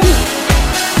feeling,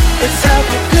 let's have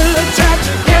a good time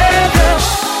together.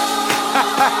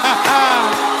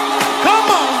 Come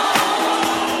on.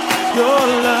 Your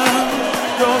love,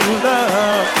 your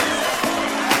love.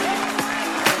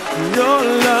 Your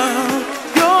love,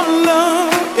 your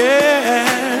love,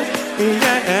 yeah,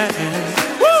 yeah.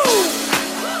 Woo!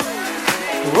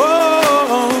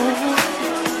 Whoa,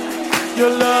 your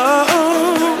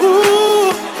love,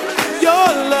 ooh, your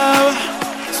love,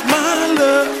 it's my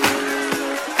love.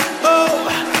 Oh,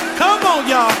 come on,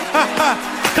 y'all.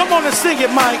 Come on and sing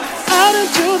it, Mike. Out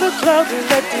into the club and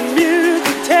let the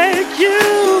music take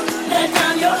you. Let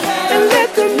down your head and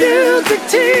let the music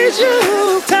tease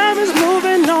you. Time is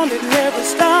moving on, it never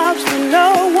stops for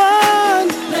no one.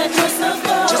 Let yourself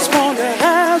go. Just wanna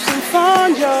have some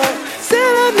fun, y'all. Said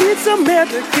I need some air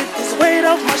to get this weight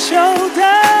off my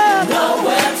shoulder.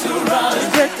 Nowhere to run.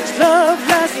 Just let this love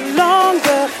last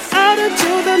longer. Out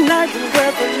until the night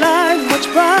where the light much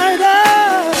brighter.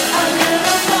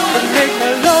 And make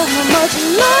my love much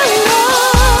lighter.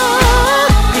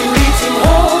 We need some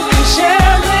hope to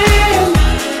share in.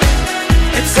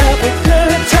 Let's have a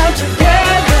good time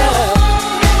together.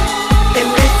 And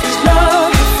if it's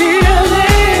love you're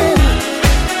feeling,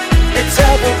 let's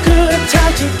have a good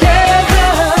time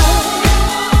together.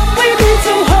 We need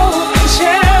some hope to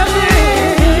share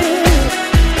in.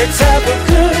 Let's have a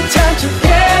good time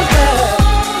together.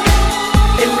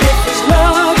 And if it's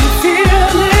love you're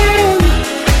feeling,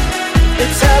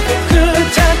 let's have a good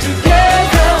time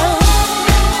together.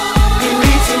 We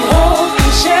need some hope to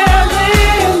share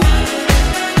in.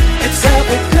 Let's have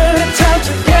a good time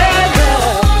together.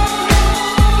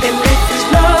 And if it's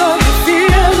love you're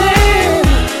feeling,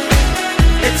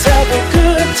 let's have a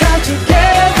good time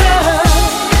together.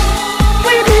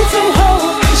 We need some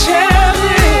hope to share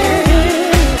in.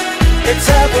 Let's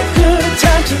have a good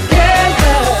time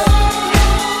together.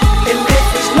 And if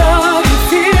it's love you're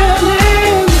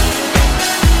feeling,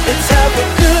 let's have a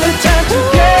good time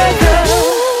together.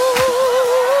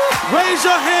 Raise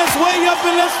your hands way up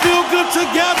and let's feel good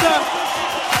together.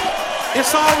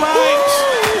 It's all right.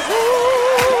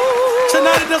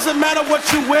 Tonight it doesn't matter what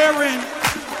you're wearing,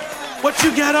 what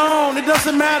you got on, it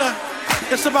doesn't matter.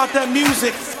 It's about that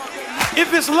music.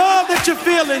 If it's love that you're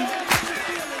feeling,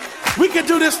 we can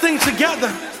do this thing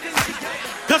together.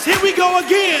 Cause here we go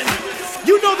again.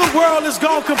 You know the world has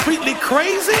gone completely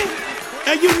crazy.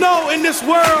 And you know in this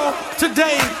world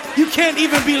today, you can't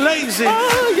even be lazy.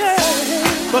 Oh, yeah.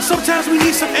 But sometimes we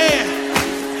need some air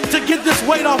to get this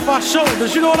weight off our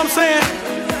shoulders. You know what I'm saying?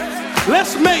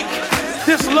 Let's make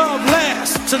this love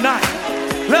last tonight.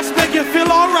 Let's make it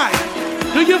feel all right.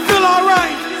 Do you feel all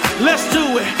right? Let's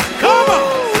do it. Come on.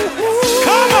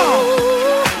 Come on.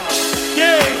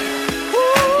 Yeah.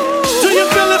 Do you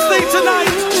feel this thing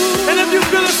tonight? And if you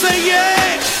feel it, say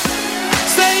yeah.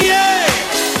 Say yeah.